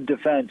 good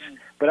defense.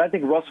 But I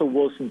think Russell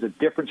Wilson's a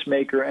difference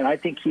maker, and I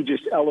think he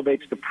just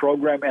elevates the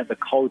program and the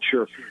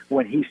culture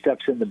when he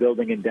steps in the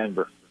building in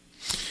Denver.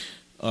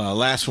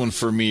 Last one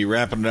for me,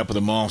 wrapping it up with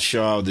Amal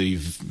Shaw of the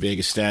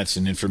Vegas Stats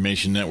and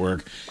Information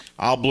Network.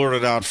 I'll blurt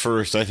it out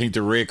first. I think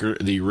the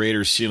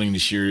Raiders' ceiling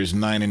this year is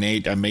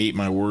 9-8. I may eat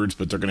my words,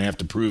 but they're going to have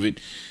to prove it.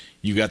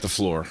 You got the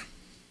floor.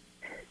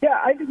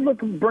 Yeah,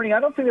 look, Bernie, I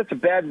don't think that's a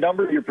bad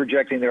number you're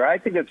projecting there. I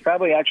think that's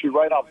probably actually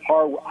right on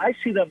par. I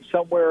see them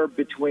somewhere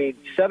between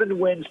 7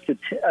 wins to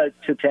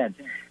 10.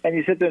 And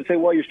you sit there and say,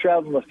 well, you're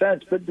straddling the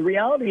fence. But the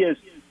reality is,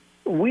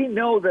 we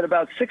know that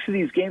about 6 of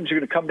these games are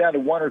going to come down to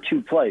 1 or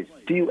 2 plays.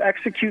 Do you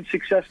execute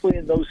successfully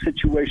in those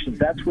situations?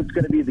 That's what's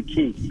going to be the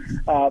key.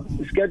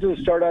 The schedule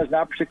to start out is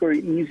not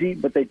particularly easy,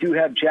 but they do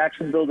have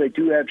Jacksonville. They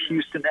do have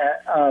Houston.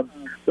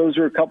 Those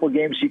are a couple of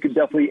games you could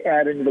definitely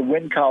add into the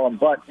win column.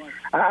 But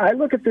I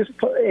look at this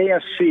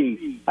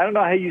AFC. I don't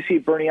know how you see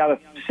it, Bernie. Out of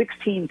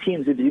 16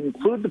 teams, if you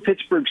include the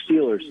Pittsburgh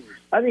Steelers,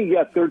 I think you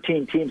got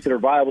 13 teams that are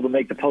viable to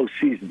make the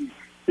postseason.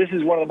 This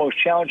is one of the most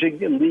challenging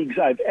leagues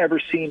I've ever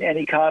seen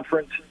any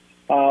conference.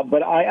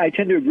 But I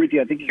tend to agree with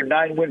you. I think your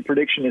 9-win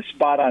prediction is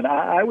spot on.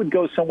 I would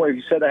go somewhere. If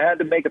you said I had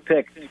to make a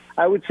pick,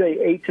 I would say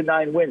 8 to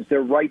 9 wins.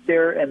 They're right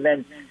there. And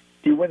then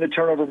do you win the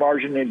turnover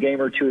margin in a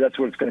game or two? That's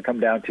what it's going to come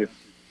down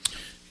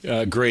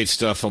to. Great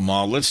stuff,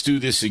 Amal. Let's do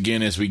this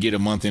again as we get a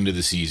month into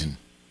the season.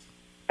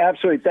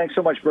 Absolutely. Thanks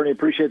so much, Bernie.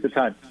 Appreciate the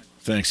time.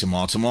 Thanks,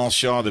 Amal. It's Amal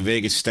Shaw, the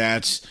Vegas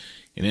Stats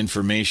and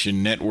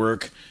Information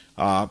Network.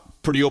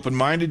 Pretty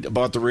open-minded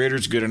about the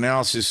Raiders. Good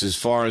analysis as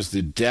far as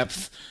the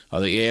depth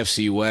of the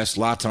AFC West.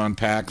 Lot to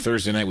unpack.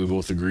 Thursday night, we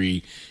both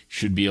agree,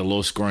 should be a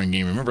low-scoring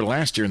game. Remember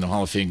last year in the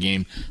Hall of Fame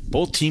game,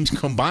 both teams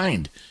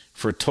combined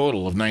for a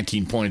total of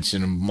 19 points,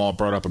 and Maul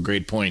brought up a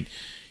great point.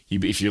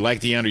 If you like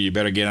the under, you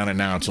better get on it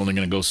now. It's only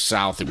going to go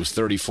south. It was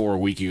 34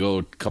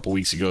 a couple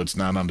weeks ago. It's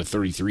now down to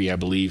 33, I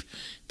believe.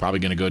 Probably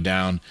going to go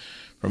down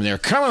from there.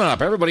 Coming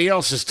up, everybody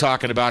else is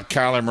talking about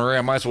Kyler Murray.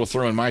 I might as well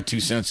throw in my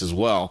 2 cents as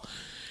well.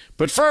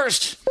 But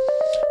first,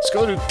 let's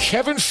go to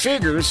Kevin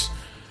Figures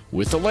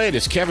with the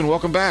latest. Kevin,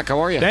 welcome back. How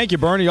are you? Thank you,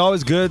 Bernie.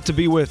 Always good to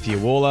be with you.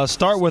 We'll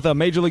start with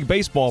Major League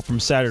Baseball from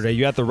Saturday.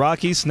 You had the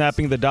Rockies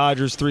snapping the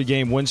Dodgers'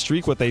 3-game win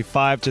streak with a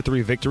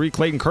 5-3 victory.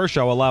 Clayton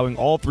Kershaw allowing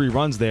all 3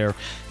 runs there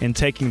and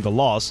taking the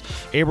loss.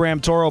 Abraham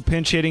Toro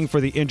pinch hitting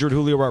for the injured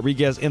Julio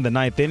Rodriguez in the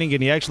 9th inning,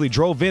 and he actually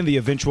drove in the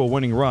eventual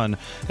winning run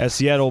as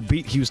Seattle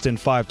beat Houston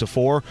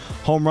 5-4.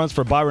 Home runs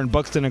for Byron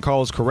Buxton and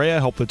Carlos Correa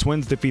helped the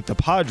Twins defeat the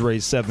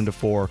Padres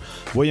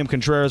 7-4. William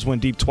Contreras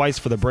went deep twice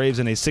for the Braves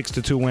in a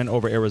 6-2 win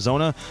over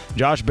Arizona.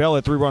 Josh Bell,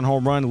 a 3-run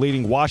home run,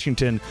 leading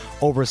Washington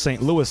over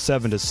St. Louis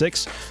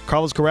 7-6.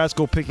 Carlos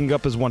Carrasco picking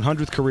up his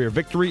 100th career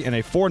victory in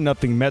a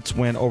 4-0 Mets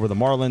win over the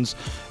Marlins.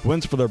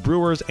 Wins for the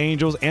Brewers,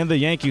 Angels, and the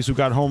Yankees, who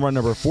got home run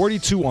number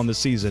 42 on the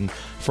season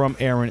from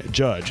Aaron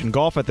Judge. In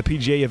golf at the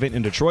PGA event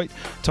in Detroit,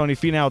 Tony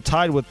Finau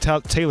tied with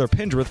Taylor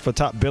Pendrith for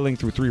top billing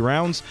through 3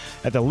 rounds.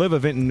 At the LIV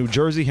event in New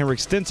Jersey, Henrik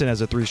Stenson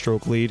has a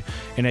 3-stroke lead.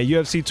 And at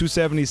UFC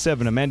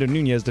 277, Amanda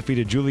Nunes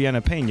defeated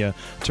Juliana Pena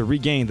to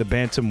regain the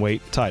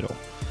bantamweight title.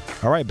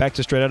 All right, back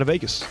to Straight Out of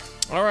Vegas.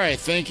 All right,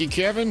 thank you,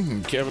 Kevin.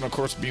 And Kevin, of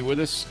course, will be with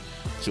us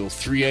till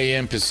 3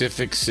 a.m.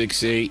 Pacific,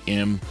 6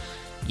 a.m.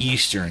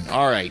 Eastern.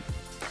 All right,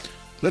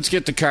 let's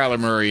get to Kyler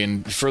Murray.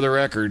 And for the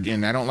record,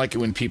 and I don't like it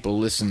when people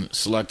listen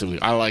selectively,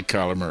 I like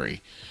Kyler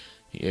Murray.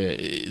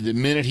 The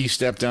minute he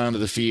stepped onto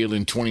the field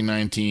in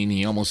 2019,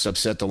 he almost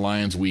upset the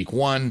Lions week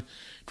 1,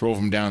 drove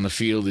them down the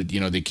field.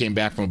 They came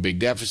back from a big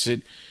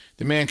deficit.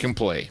 The man can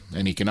play,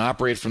 and he can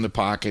operate from the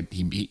pocket.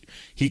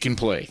 He can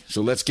play.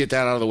 So let's get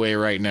that out of the way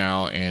right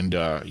now. And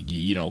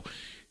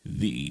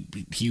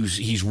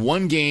he's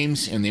won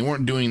games, and they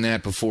weren't doing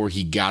that before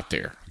he got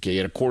there. Okay, he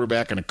had a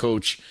quarterback and a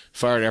coach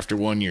fired after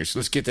 1 year. So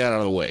let's get that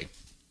out of the way.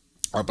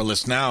 All right, but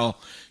let's now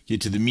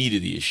get to the meat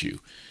of the issue.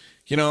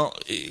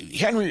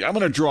 Henry, I'm going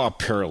to draw a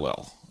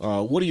parallel.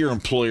 What do your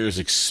employers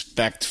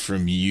expect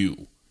from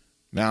you?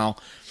 Now,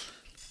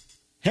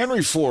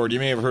 Henry Ford, you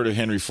may have heard of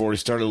Henry Ford. He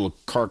started a little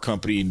car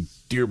company in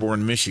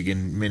Dearborn,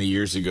 Michigan many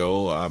years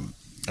ago.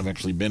 I've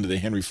actually been to the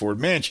Henry Ford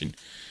mansion.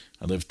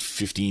 I lived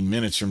 15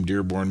 minutes from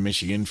Dearborn,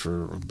 Michigan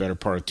for a better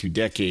part of 2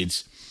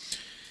 decades.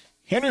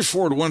 Henry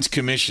Ford once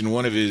commissioned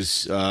one of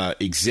his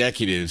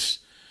executives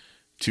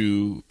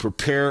to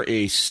prepare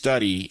a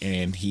study,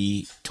 and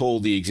he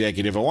told the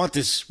executive, I want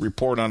this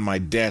report on my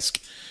desk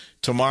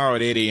tomorrow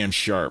at 8 a.m.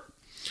 sharp.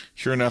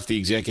 Sure enough, the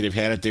executive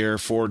had it there.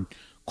 Ford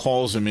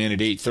calls him in at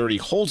 8:30,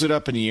 holds it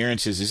up in the air and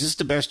says, is this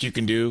the best you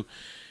can do?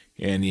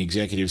 And the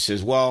executive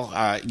says, well,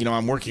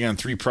 I'm working on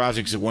 3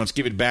 projects at once.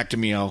 Give it back to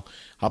me. I'll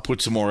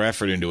put some more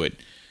effort into it.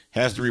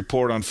 Has the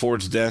report on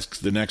Ford's desk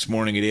the next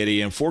morning at 8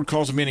 a.m. Ford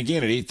calls him in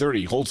again at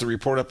 8:30, holds the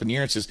report up in the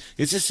air and says,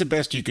 is this the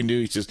best you can do?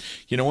 He says,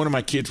 one of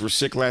my kids were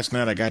sick last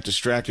night. I got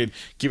distracted.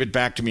 Give it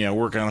back to me. I'll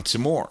work on it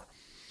some more.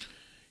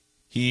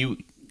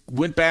 He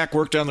went back,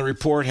 worked on the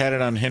report, had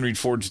it on Henry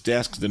Ford's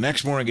desk the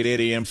next morning at 8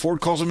 a.m.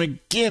 Ford calls him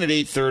again at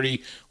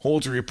 8:30,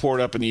 holds the report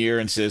up in the air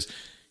and says,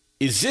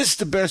 is this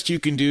the best you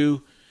can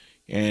do?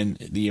 And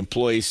the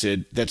employee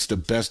said, that's the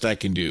best I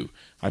can do.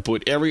 I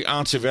put every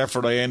ounce of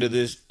effort I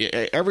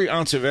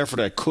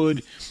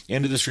could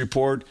into this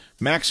report,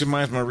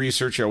 maximized my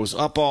research. I was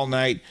up all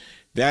night.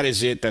 That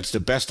is it. That's the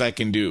best I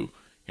can do.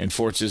 And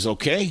Ford says,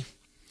 okay,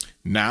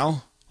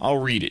 now I'll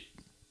read it.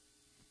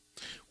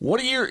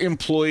 What do your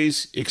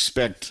employees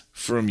expect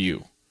from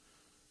you?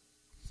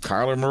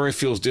 Kyler Murray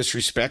feels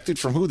disrespected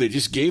from who? They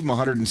just gave him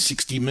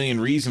 160 million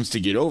reasons to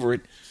get over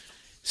it.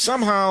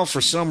 Somehow,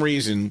 for some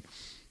reason,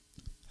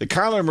 the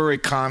Kyler Murray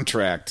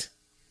contract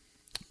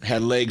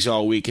had legs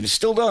all week, and it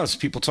still does.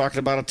 People talking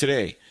about it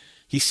today.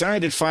 He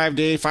signed it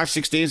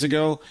 5-6 days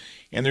ago.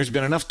 And there's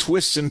been enough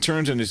twists and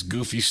turns in this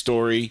goofy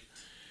story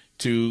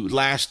to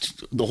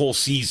last the whole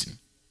season.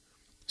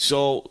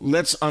 So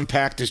let's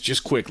unpack this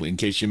just quickly in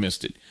case you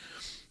missed it.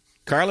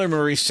 Kyler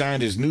Murray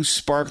signed his new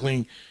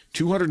sparkling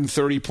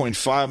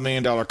 $230.5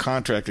 million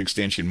contract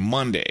extension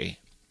Monday,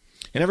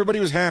 and everybody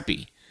was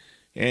happy.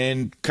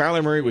 And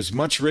Kyler Murray was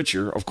much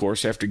richer, of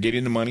course, after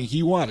getting the money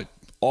he wanted.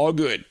 All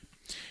good.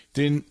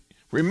 Then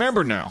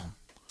remember now,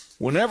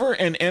 whenever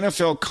an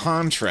NFL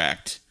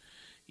contract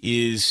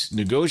is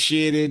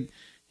negotiated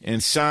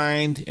and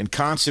signed and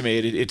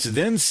consummated, it's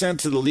then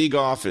sent to the league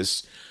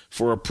office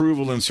for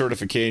approval and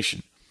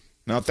certification.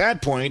 Now, at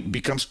that point, it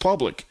becomes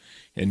public,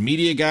 and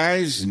media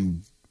guys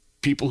and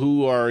people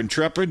who are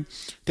intrepid,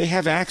 they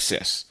have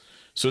access.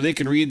 So they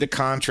can read the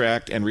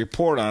contract and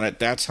report on it.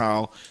 That's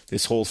how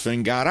this whole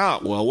thing got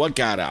out. Well, what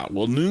got out?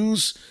 Well,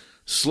 news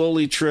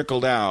slowly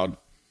trickled out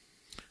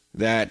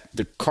that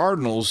the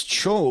Cardinals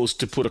chose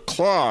to put a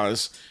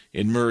clause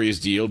in Murray's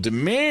deal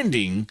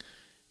demanding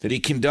that he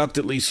conduct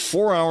at least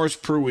 4 hours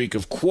per week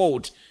of,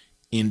 quote,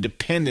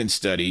 independent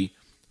study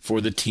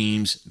for the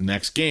team's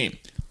next game.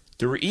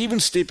 There were even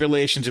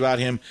stipulations about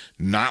him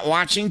not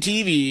watching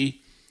TV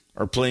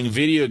or playing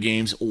video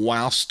games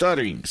while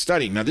studying.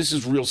 Now, this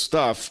is real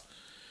stuff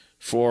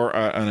for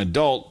an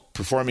adult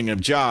performing a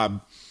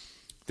job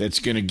that's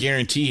going to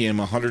guarantee him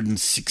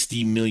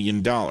 $160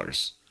 million.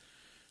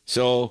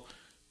 So,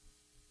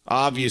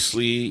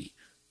 obviously,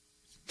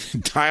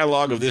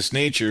 dialogue of this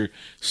nature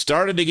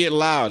started to get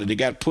loud, and it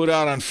got put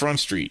out on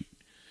Front Street.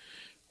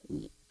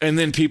 And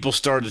then people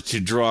started to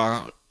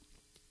draw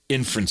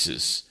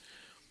inferences.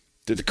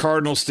 Did the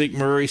Cardinals think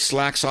Murray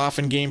slacks off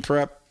in game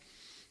prep?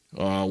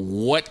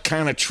 What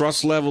kind of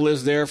trust level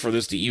is there for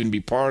this to even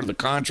be part of the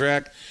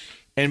contract?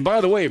 And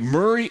by the way,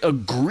 Murray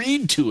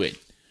agreed to it.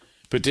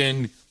 But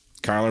then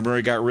Kyler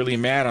Murray got really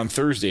mad on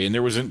Thursday, and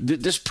there was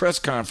this press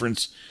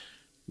conference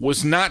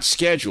was not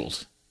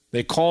scheduled.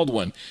 They called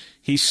one.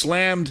 He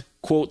slammed,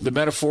 quote, the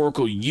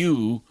metaphorical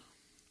you,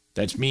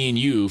 that's me and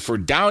you, for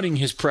doubting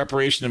his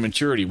preparation and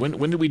maturity.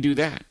 When did we do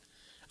that?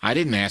 I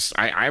didn't ask.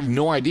 I have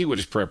no idea what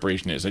his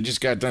preparation is. I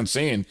just got done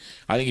saying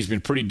I think he's been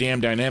pretty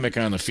damn dynamic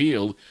on the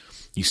field.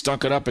 He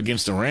stunk it up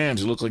against the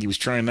Rams. It looked like he was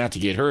trying not to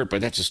get hurt,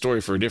 but that's a story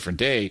for a different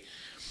day.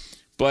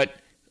 But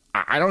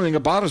I don't think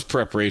about his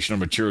preparation or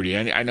maturity.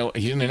 I know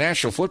he's in the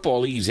National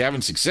Football League. He's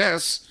having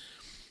success.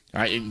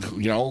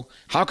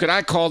 How could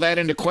I call that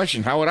into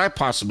question? How would I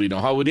possibly know?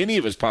 How would any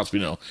of us possibly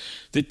know?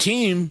 The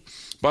team,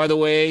 by the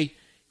way,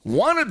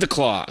 wanted the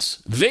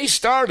clause. They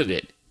started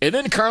it. And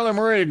then Kyler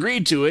Murray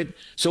agreed to it.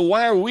 So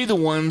why are we the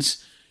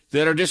ones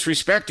that are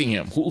disrespecting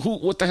him?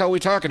 What the hell are we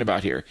talking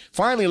about here?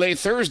 Finally, late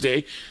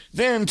Thursday,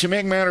 then to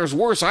make matters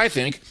worse, I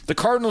think, the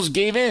Cardinals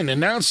gave in,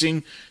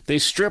 announcing they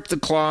stripped the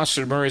clause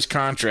from Murray's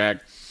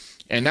contract,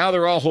 and now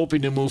they're all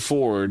hoping to move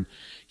forward.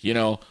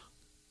 I'm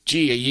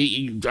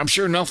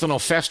sure nothing will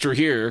fester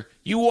here.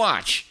 You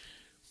watch.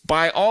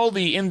 By all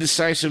the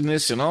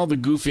indecisiveness and all the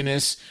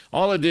goofiness,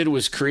 all it did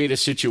was create a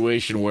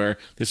situation where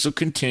this will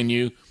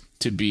continue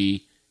to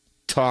be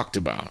talked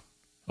about.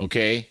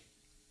 Okay?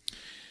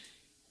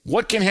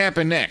 What can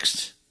happen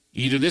next?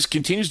 Either this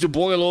continues to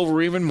boil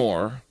over even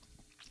more,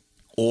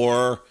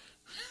 or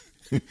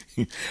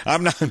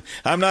I'm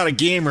not a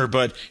gamer,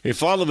 but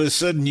if all of a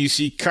sudden you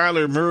see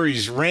Kyler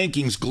Murray's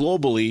rankings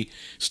globally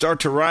start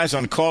to rise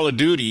on Call of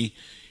Duty,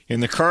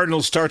 and the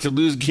Cardinals start to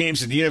lose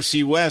games in the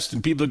NFC West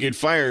and people get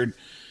fired,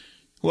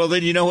 well,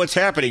 then you know what's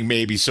happening,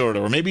 maybe, sort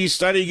of. Or maybe he's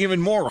studying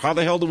even more. How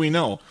the hell do we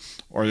know?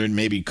 Or then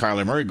maybe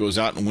Kyler Murray goes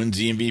out and wins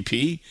the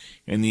MVP,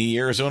 and the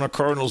Arizona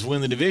Cardinals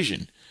win the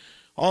division.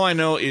 All I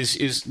know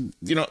is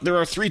there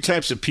are three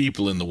types of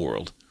people in the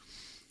world.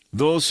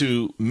 Those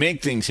who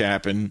make things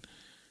happen,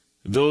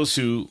 those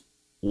who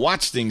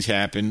watch things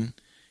happen,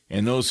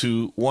 and those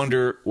who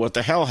wonder what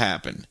the hell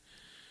happened.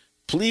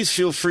 Please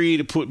feel free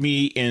to put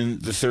me in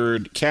the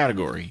third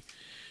category,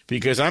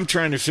 because I'm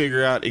trying to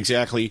figure out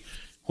exactly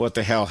what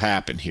the hell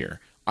happened here.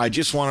 I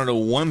just want to know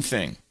one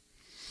thing.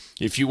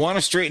 If you want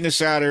to straighten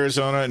this out,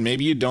 Arizona, and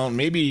maybe you don't,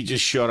 maybe you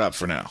just shut up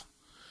for now.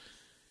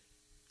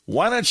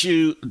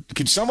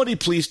 Can somebody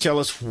please tell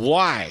us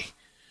why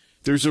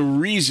there's a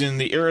reason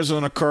the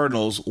Arizona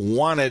Cardinals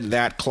wanted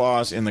that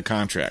clause in the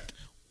contract?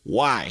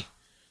 Why?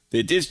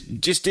 They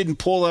just didn't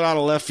pull it out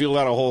of left field,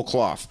 out of whole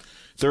cloth.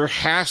 There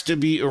has to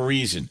be a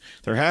reason.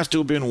 There has to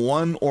have been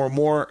one or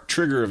more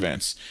trigger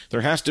events.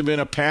 There has to have been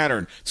a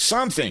pattern.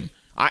 Something.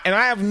 And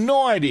I have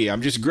no idea.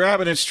 I'm just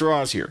grabbing at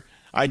straws here.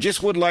 I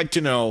just would like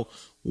to know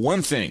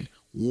one thing.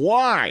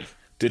 Why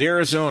did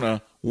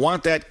Arizona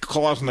want that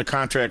clause in the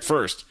contract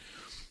first?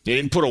 They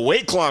didn't put a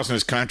weight clause in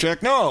his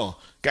contract. No.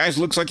 Guys,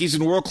 looks like he's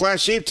in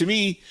world-class shape to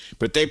me.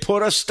 But they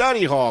put a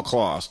study hall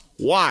clause.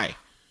 Why?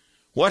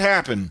 What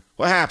happened?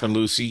 What happened,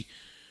 Lucy?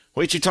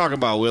 What you talking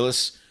about,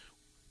 Willis?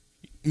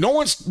 No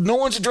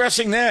one's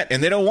addressing that,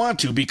 and they don't want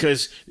to,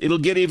 because it'll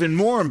get even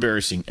more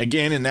embarrassing.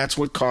 Again, and that's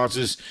what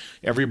causes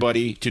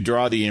everybody to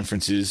draw the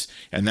inferences,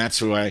 and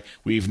that's why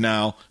we've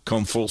now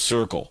come full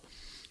circle.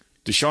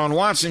 Deshaun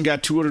Watson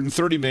got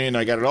 $230 million.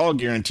 I got it all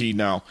guaranteed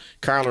now.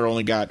 Kyler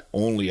only got,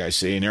 I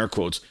say in air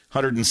quotes,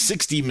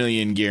 $160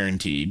 million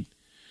guaranteed.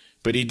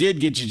 But he did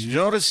get you to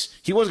notice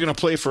he wasn't going to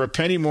play for a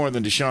penny more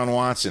than Deshaun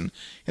Watson.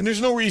 And there's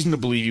no reason to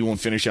believe he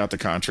won't finish out the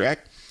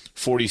contract.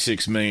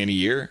 $46 million a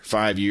year,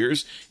 5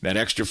 years. That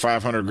extra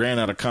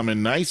 $500,000 ought to come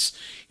in nice.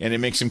 And it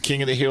makes him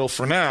king of the hill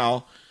for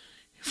now,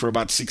 for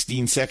about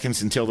 16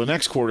 seconds until the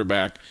next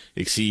quarterback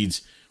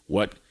exceeds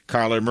what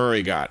Kyler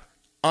Murray got.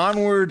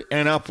 Onward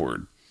and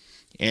upward.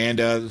 And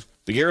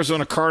the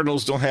Arizona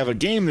Cardinals don't have a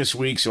game this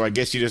week, so I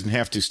guess he doesn't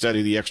have to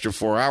study the extra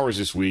 4 hours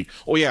this week.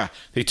 Oh, yeah,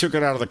 they took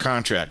it out of the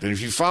contract. And if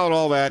you followed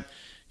all that,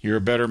 you're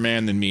a better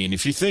man than me. And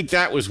if you think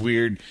that was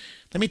weird,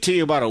 let me tell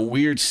you about a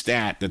weird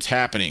stat that's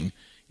happening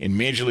in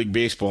Major League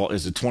Baseball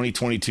as the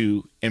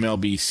 2022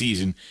 MLB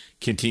season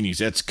continues.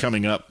 That's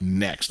coming up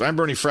next. I'm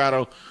Bernie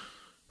Fratto.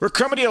 We're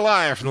coming to you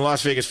live from the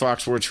Las Vegas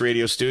Fox Sports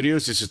Radio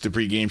studios. This is the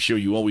pregame show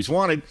you always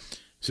wanted,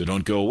 so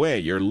don't go away.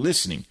 You're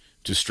listening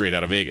to Straight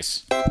Out of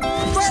Vegas. Straight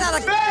Out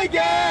of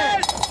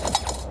Vegas!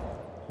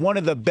 One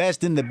of the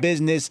best in the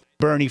business,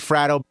 Bernie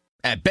Fratto.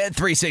 At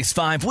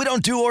Bet365, we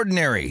don't do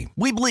ordinary.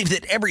 We believe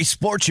that every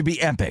sport should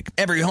be epic.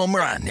 Every home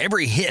run,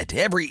 every hit,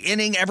 every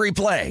inning, every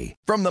play.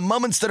 From the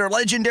moments that are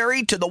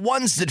legendary to the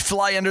ones that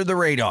fly under the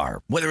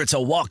radar. Whether it's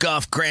a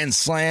walk-off grand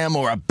slam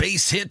or a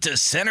base hit to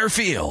center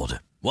field.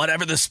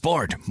 Whatever the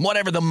sport,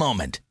 whatever the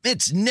moment,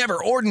 it's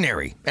never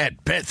ordinary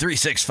at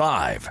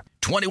Bet365.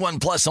 21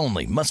 plus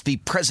only. Must be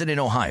present in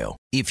Ohio.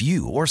 If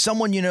you or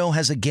someone you know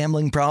has a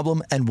gambling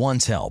problem and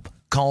wants help,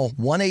 call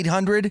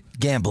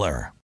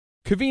 1-800-GAMBLER.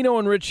 Covino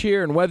and Rich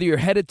here, and whether you're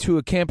headed to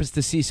a campus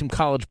to see some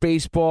college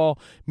baseball,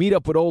 meet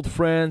up with old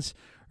friends,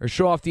 or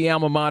show off the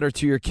alma mater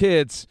to your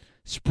kids,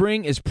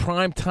 spring is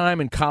prime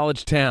time in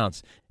college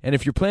towns. And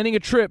if you're planning a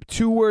trip,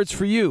 2 words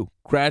for you: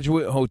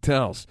 Graduate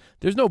Hotels.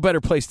 There's no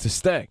better place to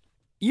stay.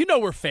 You know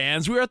we're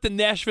fans. We were at the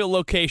Nashville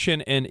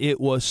location, and it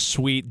was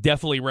sweet.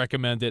 Definitely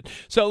recommend it.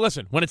 So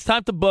listen, when it's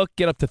time to book,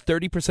 get up to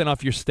 30%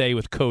 off your stay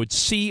with code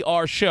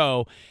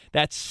CRSHOW.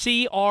 That's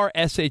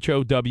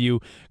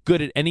CRSHOW.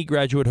 Good at any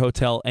Graduate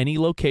Hotel, any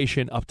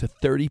location, up to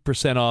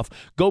 30% off.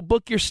 Go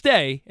book your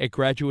stay at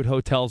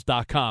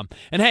graduatehotels.com.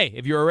 And hey,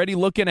 if you're already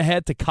looking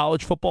ahead to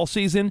college football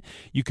season,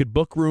 you could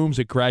book rooms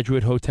at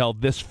Graduate Hotel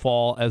this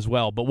fall as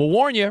well. But we'll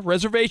warn you,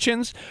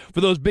 reservations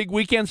for those big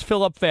weekends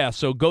fill up fast,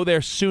 so go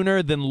there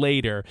sooner than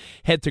later.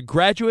 Head to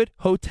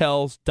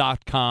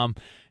graduatehotels.com.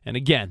 And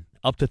again,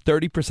 up to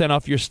 30%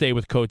 off your stay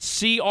with code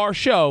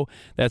CRSHOW.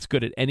 That's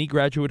good at any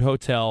Graduate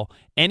Hotel,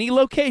 any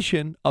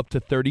location, up to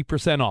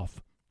 30%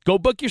 off. Go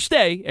book your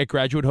stay at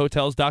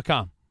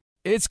graduatehotels.com.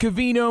 It's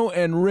Covino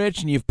and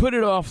Rich, and you've put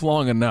it off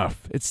long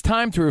enough. It's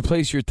time to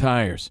replace your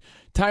tires.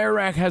 Tire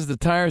Rack has the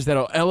tires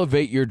that'll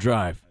elevate your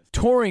drive.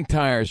 Touring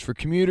tires for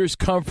commuters'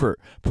 comfort,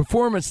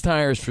 performance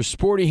tires for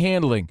sporty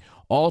handling,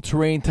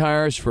 all-terrain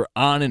tires for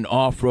on- and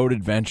off-road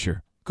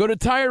adventure. Go to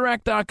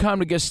TireRack.com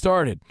to get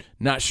started.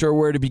 Not sure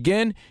where to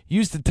begin?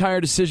 Use the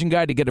Tire Decision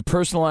Guide to get a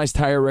personalized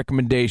tire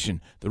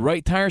recommendation. The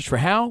right tires for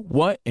how,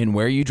 what, and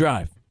where you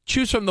drive.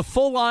 Choose from the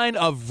full line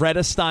of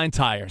Vredestein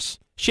tires.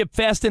 Ship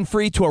fast and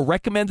free to a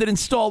recommended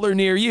installer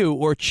near you,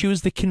 or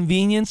choose the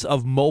convenience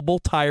of mobile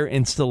tire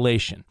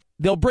installation.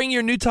 They'll bring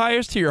your new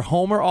tires to your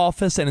home or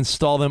office and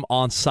install them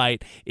on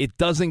site. It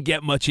doesn't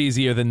get much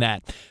easier than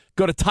that.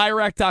 Go to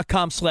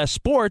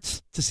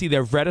TireRack.com/sports to see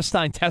their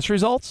Vredestein test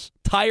results,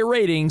 tire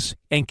ratings,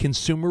 and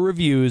consumer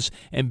reviews,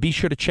 and be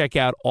sure to check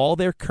out all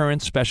their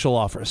current special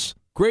offers.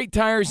 Great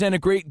tires and a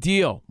great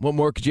deal. What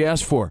more could you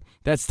ask for?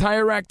 That's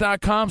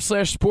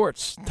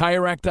TireRack.com/sports.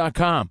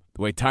 TireRack.com,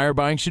 the way tire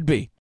buying should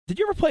be. Did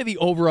you ever play the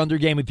over-under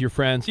game with your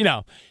friends? You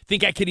know,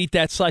 think I could eat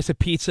that slice of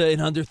pizza in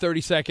under 30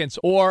 seconds?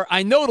 Or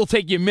I know it'll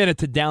take you a minute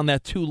to down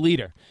that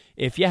 2-liter.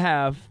 If you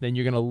have, then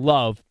you're going to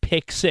love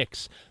Pick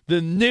 6,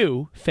 the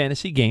new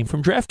fantasy game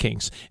from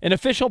DraftKings, an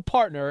official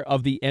partner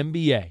of the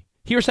NBA.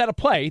 Here's how to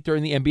play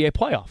during the NBA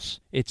playoffs.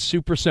 It's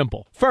super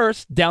simple.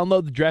 First,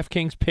 download the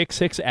DraftKings Pick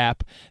 6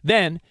 app.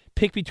 Then,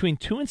 pick between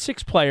 2 and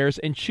 6 players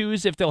and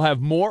choose if they'll have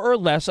more or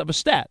less of a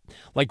stat,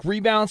 like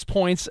rebounds,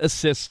 points,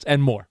 assists,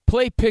 and more.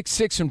 Play Pick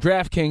 6 from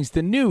DraftKings,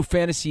 the new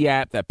fantasy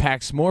app that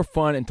packs more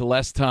fun into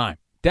less time.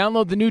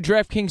 Download the new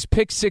DraftKings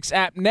Pick 6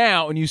 app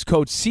now and use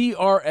code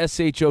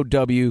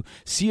CRSHOW,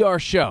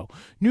 CRSHOW.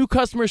 New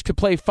customers could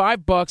play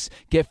 $5,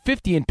 get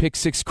 50 in Pick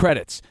 6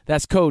 credits.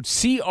 That's code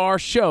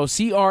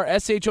CRSHOW,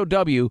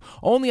 CRSHOW,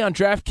 only on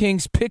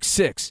DraftKings Pick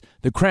 6.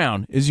 The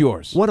crown is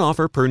yours. One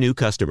offer per new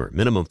customer.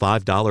 Minimum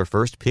 $5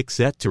 first pick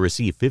set to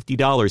receive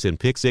 $50 in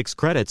Pick 6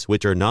 credits,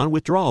 which are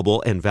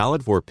non-withdrawable and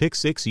valid for Pick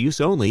 6 use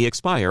only.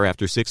 Expire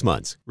after 6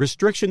 months.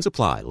 Restrictions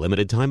apply.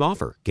 Limited time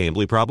offer.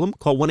 Gambling problem?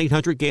 Call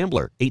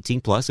 1-800-GAMBLER.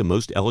 18 plus in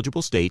most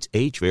eligible states.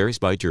 Age varies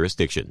by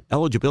jurisdiction.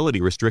 Eligibility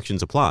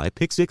restrictions apply.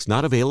 Pick 6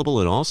 not available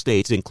in all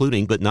states,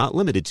 including but not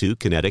limited to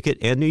Connecticut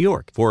and New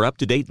York. For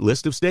up-to-date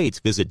list of states,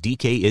 visit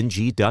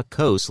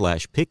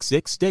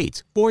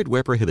dkng.co/pick6states. Void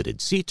where prohibited.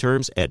 See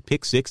terms at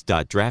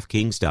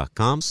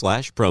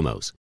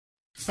pick6.draftkings.com/promos.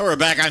 We're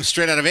back on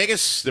Straight Out of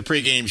Vegas, the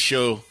pregame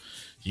show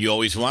You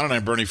always want it.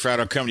 I'm Bernie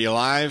Fratto, coming to you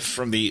live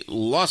from the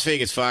Las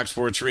Vegas Fox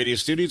Sports Radio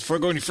studios. Before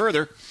going any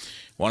further, I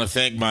want to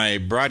thank my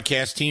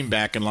broadcast team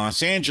back in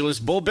Los Angeles,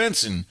 Bo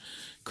Benson,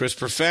 Chris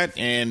Perfett,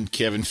 and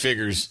Kevin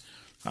Figures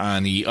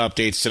on the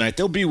updates tonight.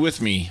 They'll be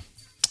with me,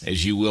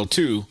 as you will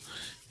too,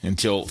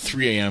 until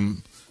 3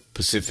 a.m.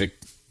 Pacific,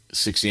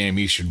 6 a.m.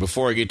 Eastern.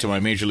 Before I get to my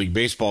Major League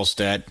Baseball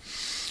stat,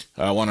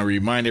 I want to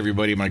remind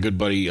everybody, my good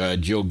buddy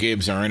Joe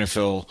Gibbs, our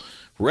NFL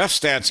ref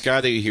stats guy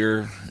that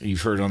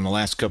you've heard on the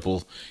last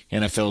couple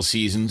NFL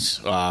seasons,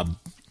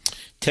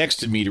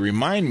 texted me to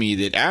remind me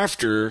that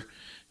after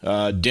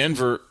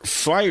Denver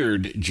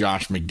fired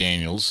Josh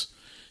McDaniels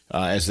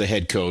as the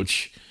head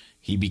coach,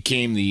 he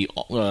became the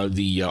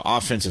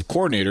offensive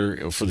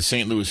coordinator for the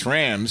St. Louis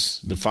Rams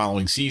the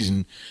following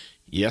season.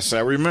 Yes,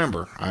 I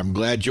remember. I'm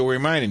glad Joe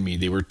reminded me.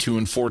 They were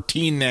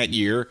 2-14 that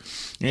year.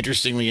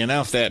 Interestingly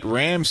enough, that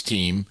Rams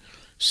team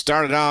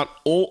started out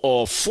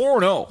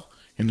 4-0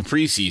 in the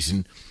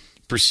preseason,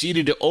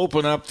 proceeded to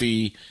open up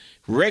the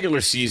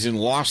regular season,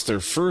 lost their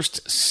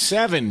first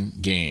 7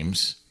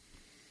 games,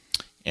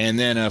 and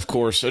then, of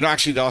course,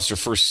 actually they lost their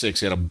first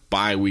 6, they had a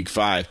bye week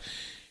 5,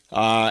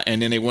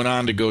 and then they went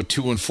on to go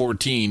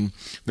 2-14.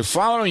 The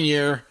following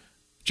year,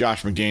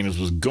 Josh McDaniels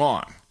was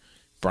gone.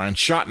 Brian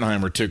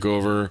Schottenheimer took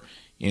over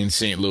in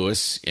St.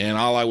 Louis, and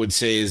all I would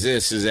say is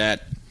this, is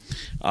that,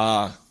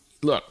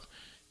 look,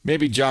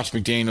 maybe Josh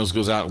McDaniels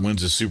goes out and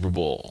wins the Super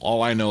Bowl.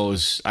 All I know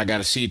is I got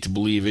to see it to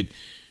believe it.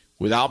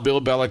 Without Bill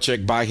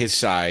Belichick by his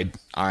side,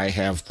 I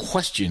have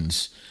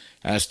questions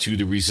as to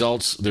the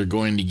results they're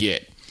going to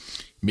get.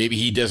 Maybe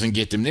he doesn't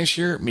get them this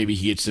year. Maybe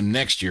he gets them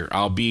next year.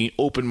 I'll be an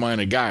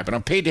open-minded guy, but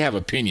I'm paid to have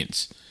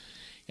opinions.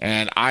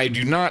 And I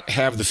do not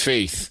have the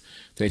faith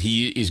that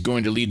he is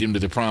going to lead them to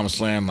the promised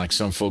land like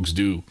some folks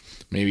do.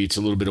 Maybe it's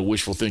a little bit of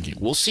wishful thinking.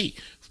 We'll see.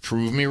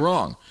 Prove me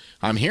wrong.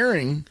 I'm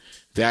hearing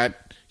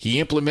that he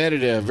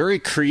implemented a very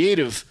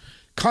creative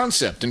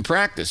concept in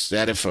practice,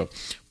 that if a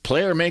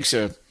player makes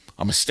a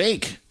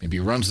mistake, maybe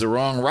runs the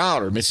wrong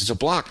route or misses a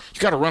block,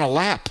 you got to run a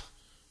lap.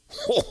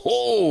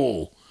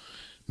 Ho,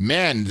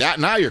 man,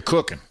 now you're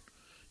cooking.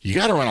 You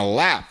got to run a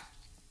lap.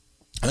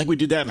 I think we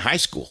did that in high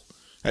school,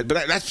 but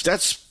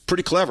that's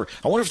pretty clever.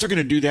 I wonder if they're going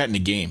to do that in the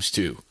games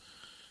too.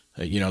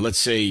 Let's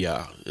say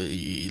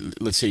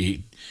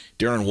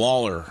Darren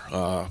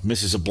Waller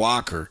misses a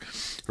block or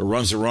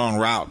runs the wrong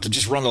route, to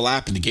just run the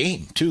lap in the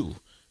game too.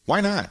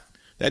 Why not?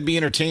 That'd be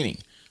entertaining.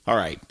 All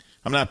right,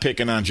 I'm not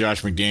picking on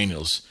Josh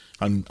McDaniels.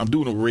 I'm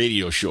doing a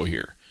radio show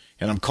here,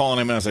 and I'm calling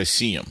him as I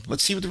see him.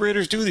 Let's see what the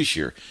Raiders do this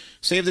year.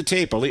 Save the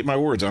tape. I'll eat my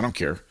words. I don't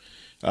care.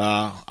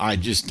 I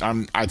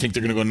think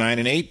they're going to go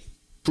 9-8.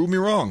 Prove me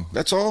wrong.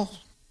 That's all.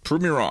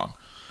 Prove me wrong.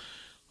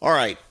 All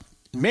right.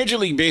 Major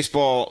League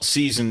Baseball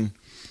season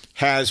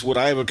has what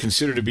I would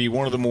consider to be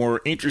one of the more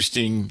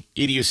interesting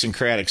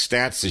idiosyncratic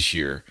stats this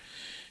year.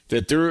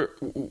 That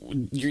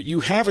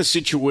you have a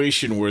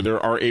situation where there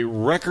are a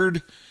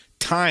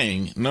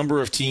record-tying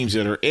number of teams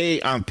that are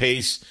on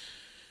pace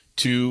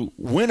to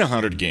win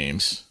 100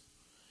 games,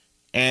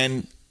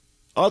 and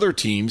other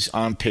teams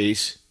on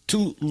pace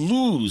to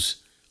lose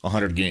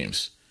 100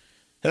 games.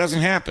 That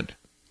hasn't happened.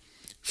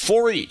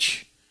 For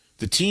each,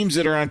 the teams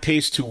that are on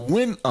pace to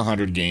win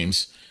 100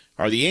 games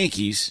are the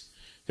Yankees.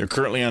 They're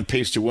currently on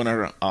pace to win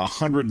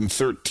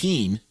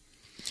 113.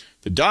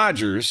 The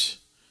Dodgers,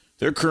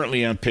 they're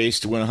currently on pace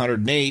to win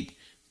 108.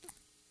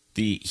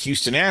 The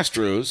Houston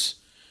Astros,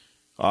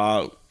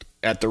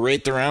 at the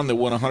rate they're on, they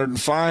won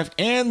 105.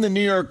 And the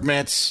New York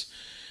Mets,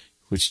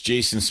 which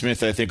Jason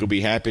Smith, I think, will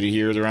be happy to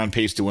hear, they're on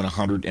pace to win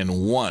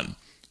 101.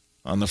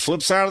 On the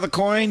flip side of the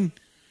coin,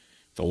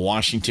 the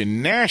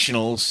Washington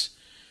Nationals,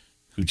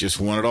 who just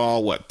won it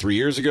all, 3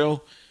 years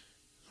ago?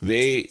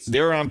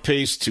 They're on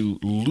pace to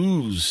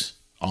lose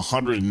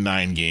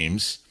 109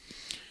 games.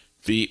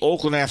 The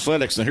Oakland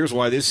Athletics, now here's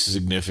why this is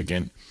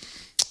significant.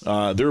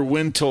 Their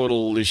win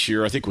total this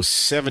year, I think, was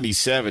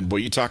 77. Boy,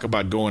 you talk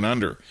about going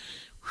under.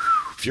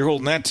 If you're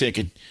holding that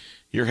ticket,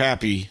 you're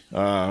happy.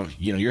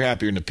 You're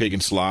happier than the pig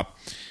and slop.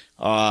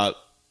 The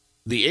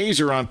A's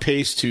are on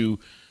pace to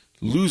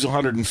lose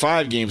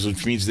 105 games,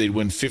 which means they'd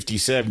win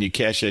 57. You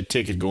cash that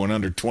ticket going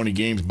under by 20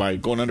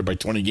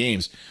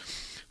 games.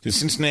 The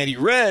Cincinnati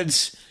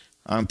Reds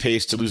on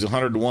pace to lose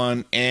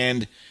 101,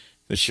 and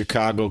the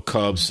Chicago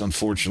Cubs,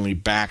 unfortunately,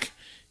 back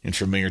in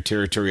familiar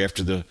territory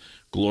after the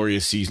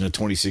glorious season of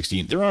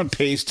 2016. They're on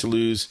pace to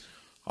lose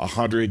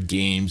 100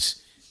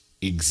 games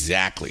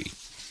exactly.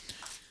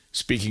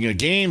 Speaking of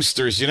games,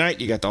 Thursday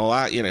night, you got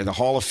the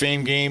Hall of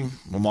Fame game.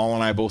 Mamal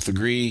and I both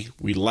agree.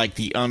 We like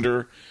the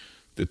under.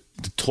 The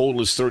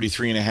total is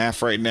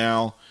 33.5 right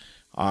now.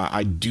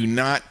 I do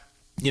not,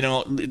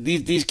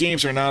 these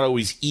games are not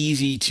always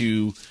easy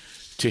to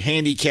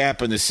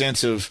handicap in the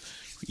sense of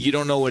you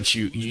don't know what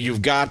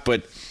you've got.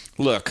 But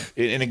look,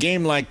 in a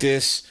game like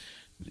this,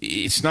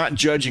 it's not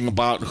judging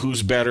about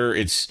who's better.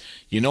 It's,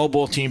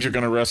 both teams are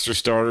going to rest their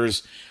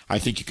starters. I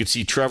think you could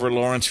see Trevor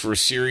Lawrence for a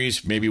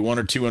series, maybe one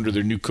or two under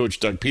their new coach,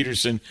 Doug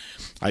Peterson.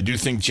 I do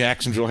think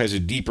Jacksonville has a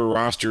deeper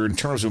roster in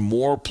terms of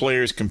more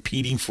players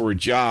competing for a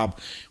job,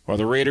 while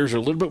the Raiders are a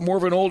little bit more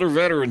of an older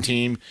veteran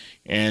team,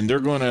 and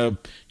they're going to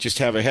just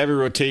have a heavy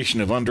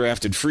rotation of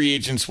undrafted free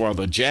agents, while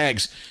the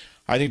Jags,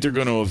 I think they're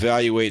going to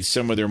evaluate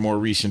some of their more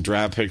recent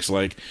draft picks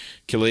like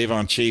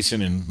K'Lavon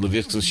Chaisson and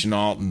Laviska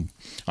Shenault and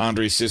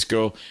Andre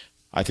Sisco.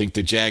 I think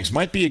the Jags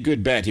might be a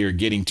good bet here,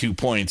 getting 2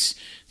 points.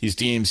 These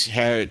teams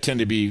tend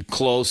to be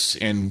close,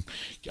 and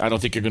I don't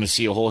think you're going to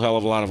see a whole hell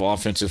of a lot of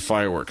offensive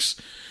fireworks.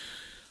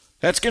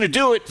 That's going to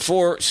do it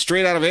for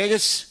Straight Out of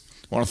Vegas.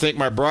 I want to thank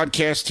my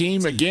broadcast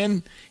team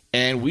again,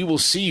 and we will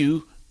see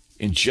you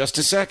in just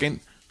a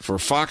second for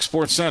Fox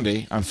Sports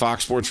Sunday on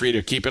Fox Sports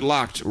Radio. Keep it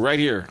locked right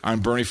here.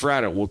 I'm Bernie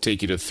Fratto. We'll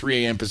take you to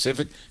 3 a.m.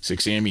 Pacific,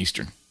 6 a.m.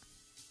 Eastern.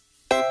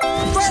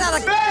 Straight Out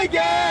of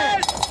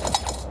Vegas!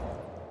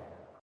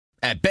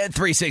 At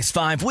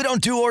Bet365, we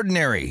don't do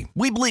ordinary.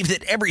 We believe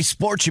that every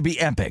sport should be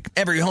epic.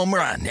 Every home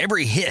run,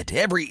 every hit,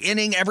 every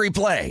inning, every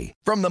play.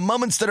 From the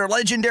moments that are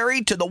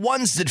legendary to the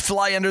ones that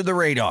fly under the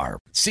radar.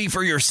 See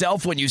for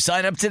yourself when you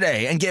sign up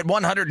today and get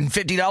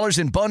 $150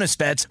 in bonus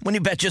bets when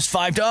you bet just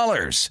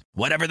 $5.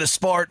 Whatever the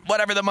sport,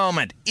 whatever the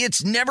moment,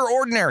 it's never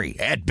ordinary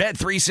at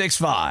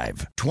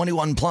Bet365.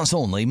 21 plus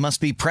only. Must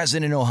be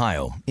present in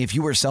Ohio. If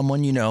you or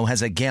someone you know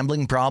has a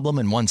gambling problem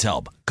and wants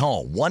help,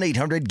 call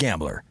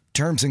 1-800-GAMBLER.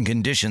 Terms and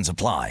conditions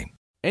apply.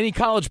 Any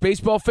college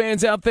baseball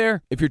fans out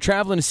there? If you're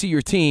traveling to see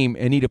your team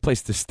and need a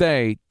place to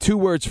stay, 2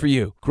 words for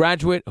you: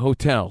 Graduate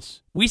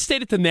Hotels. We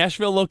stayed at the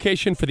Nashville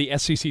location for the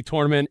SEC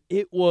tournament.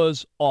 It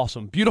was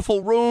awesome.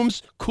 Beautiful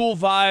rooms, cool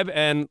vibe,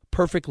 and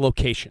perfect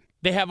location.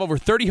 They have over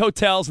 30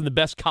 hotels in the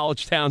best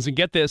college towns, and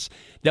get this,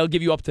 they'll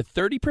give you up to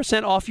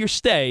 30% off your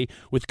stay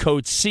with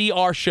code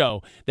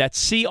CRSHOW. That's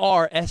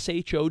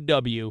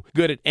CRSHOW.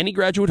 Good at any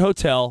Graduate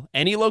Hotel,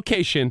 any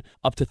location,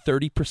 up to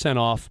 30%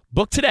 off.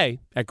 Book today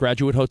at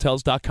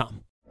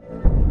graduatehotels.com.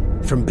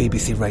 From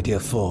BBC Radio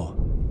 4,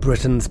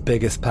 Britain's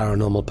biggest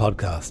paranormal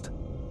podcast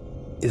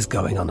is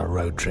going on a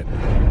road trip.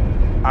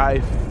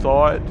 I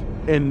thought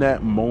in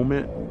that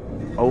moment,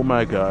 oh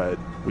my God,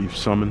 we've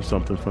summoned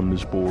something from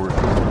this board.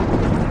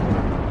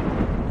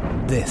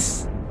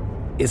 This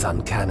is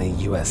Uncanny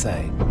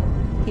USA.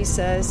 He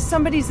says,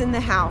 somebody's in the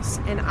house,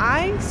 and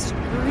I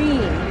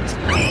screamed.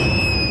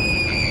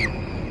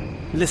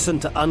 Listen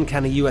to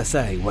Uncanny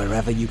USA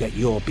wherever you get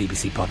your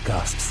BBC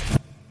podcasts,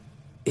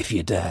 if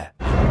you dare.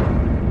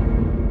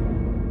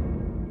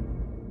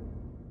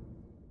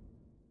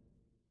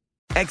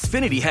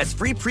 Xfinity has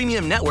free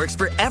premium networks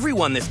for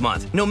everyone this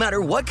month, no matter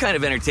what kind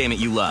of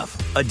entertainment you love.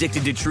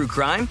 Addicted to true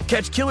crime?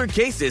 Catch killer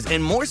cases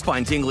and more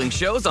spine-tingling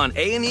shows on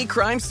A&E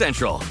Crime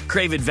Central.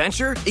 Crave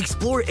adventure?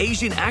 Explore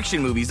Asian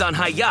action movies on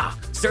Hi-YAH.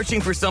 Searching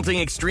for something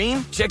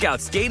extreme? Check out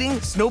skating,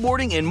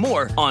 snowboarding, and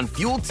more on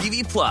Fuel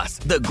TV Plus,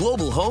 the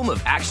global home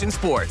of action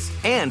sports.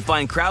 And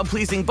find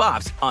crowd-pleasing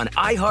bops on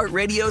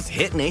iHeartRadio's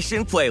Hit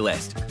Nation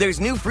playlist. There's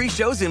new free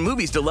shows and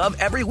movies to love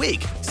every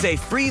week. Say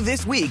free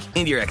this week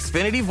in your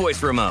Xfinity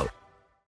voice remote.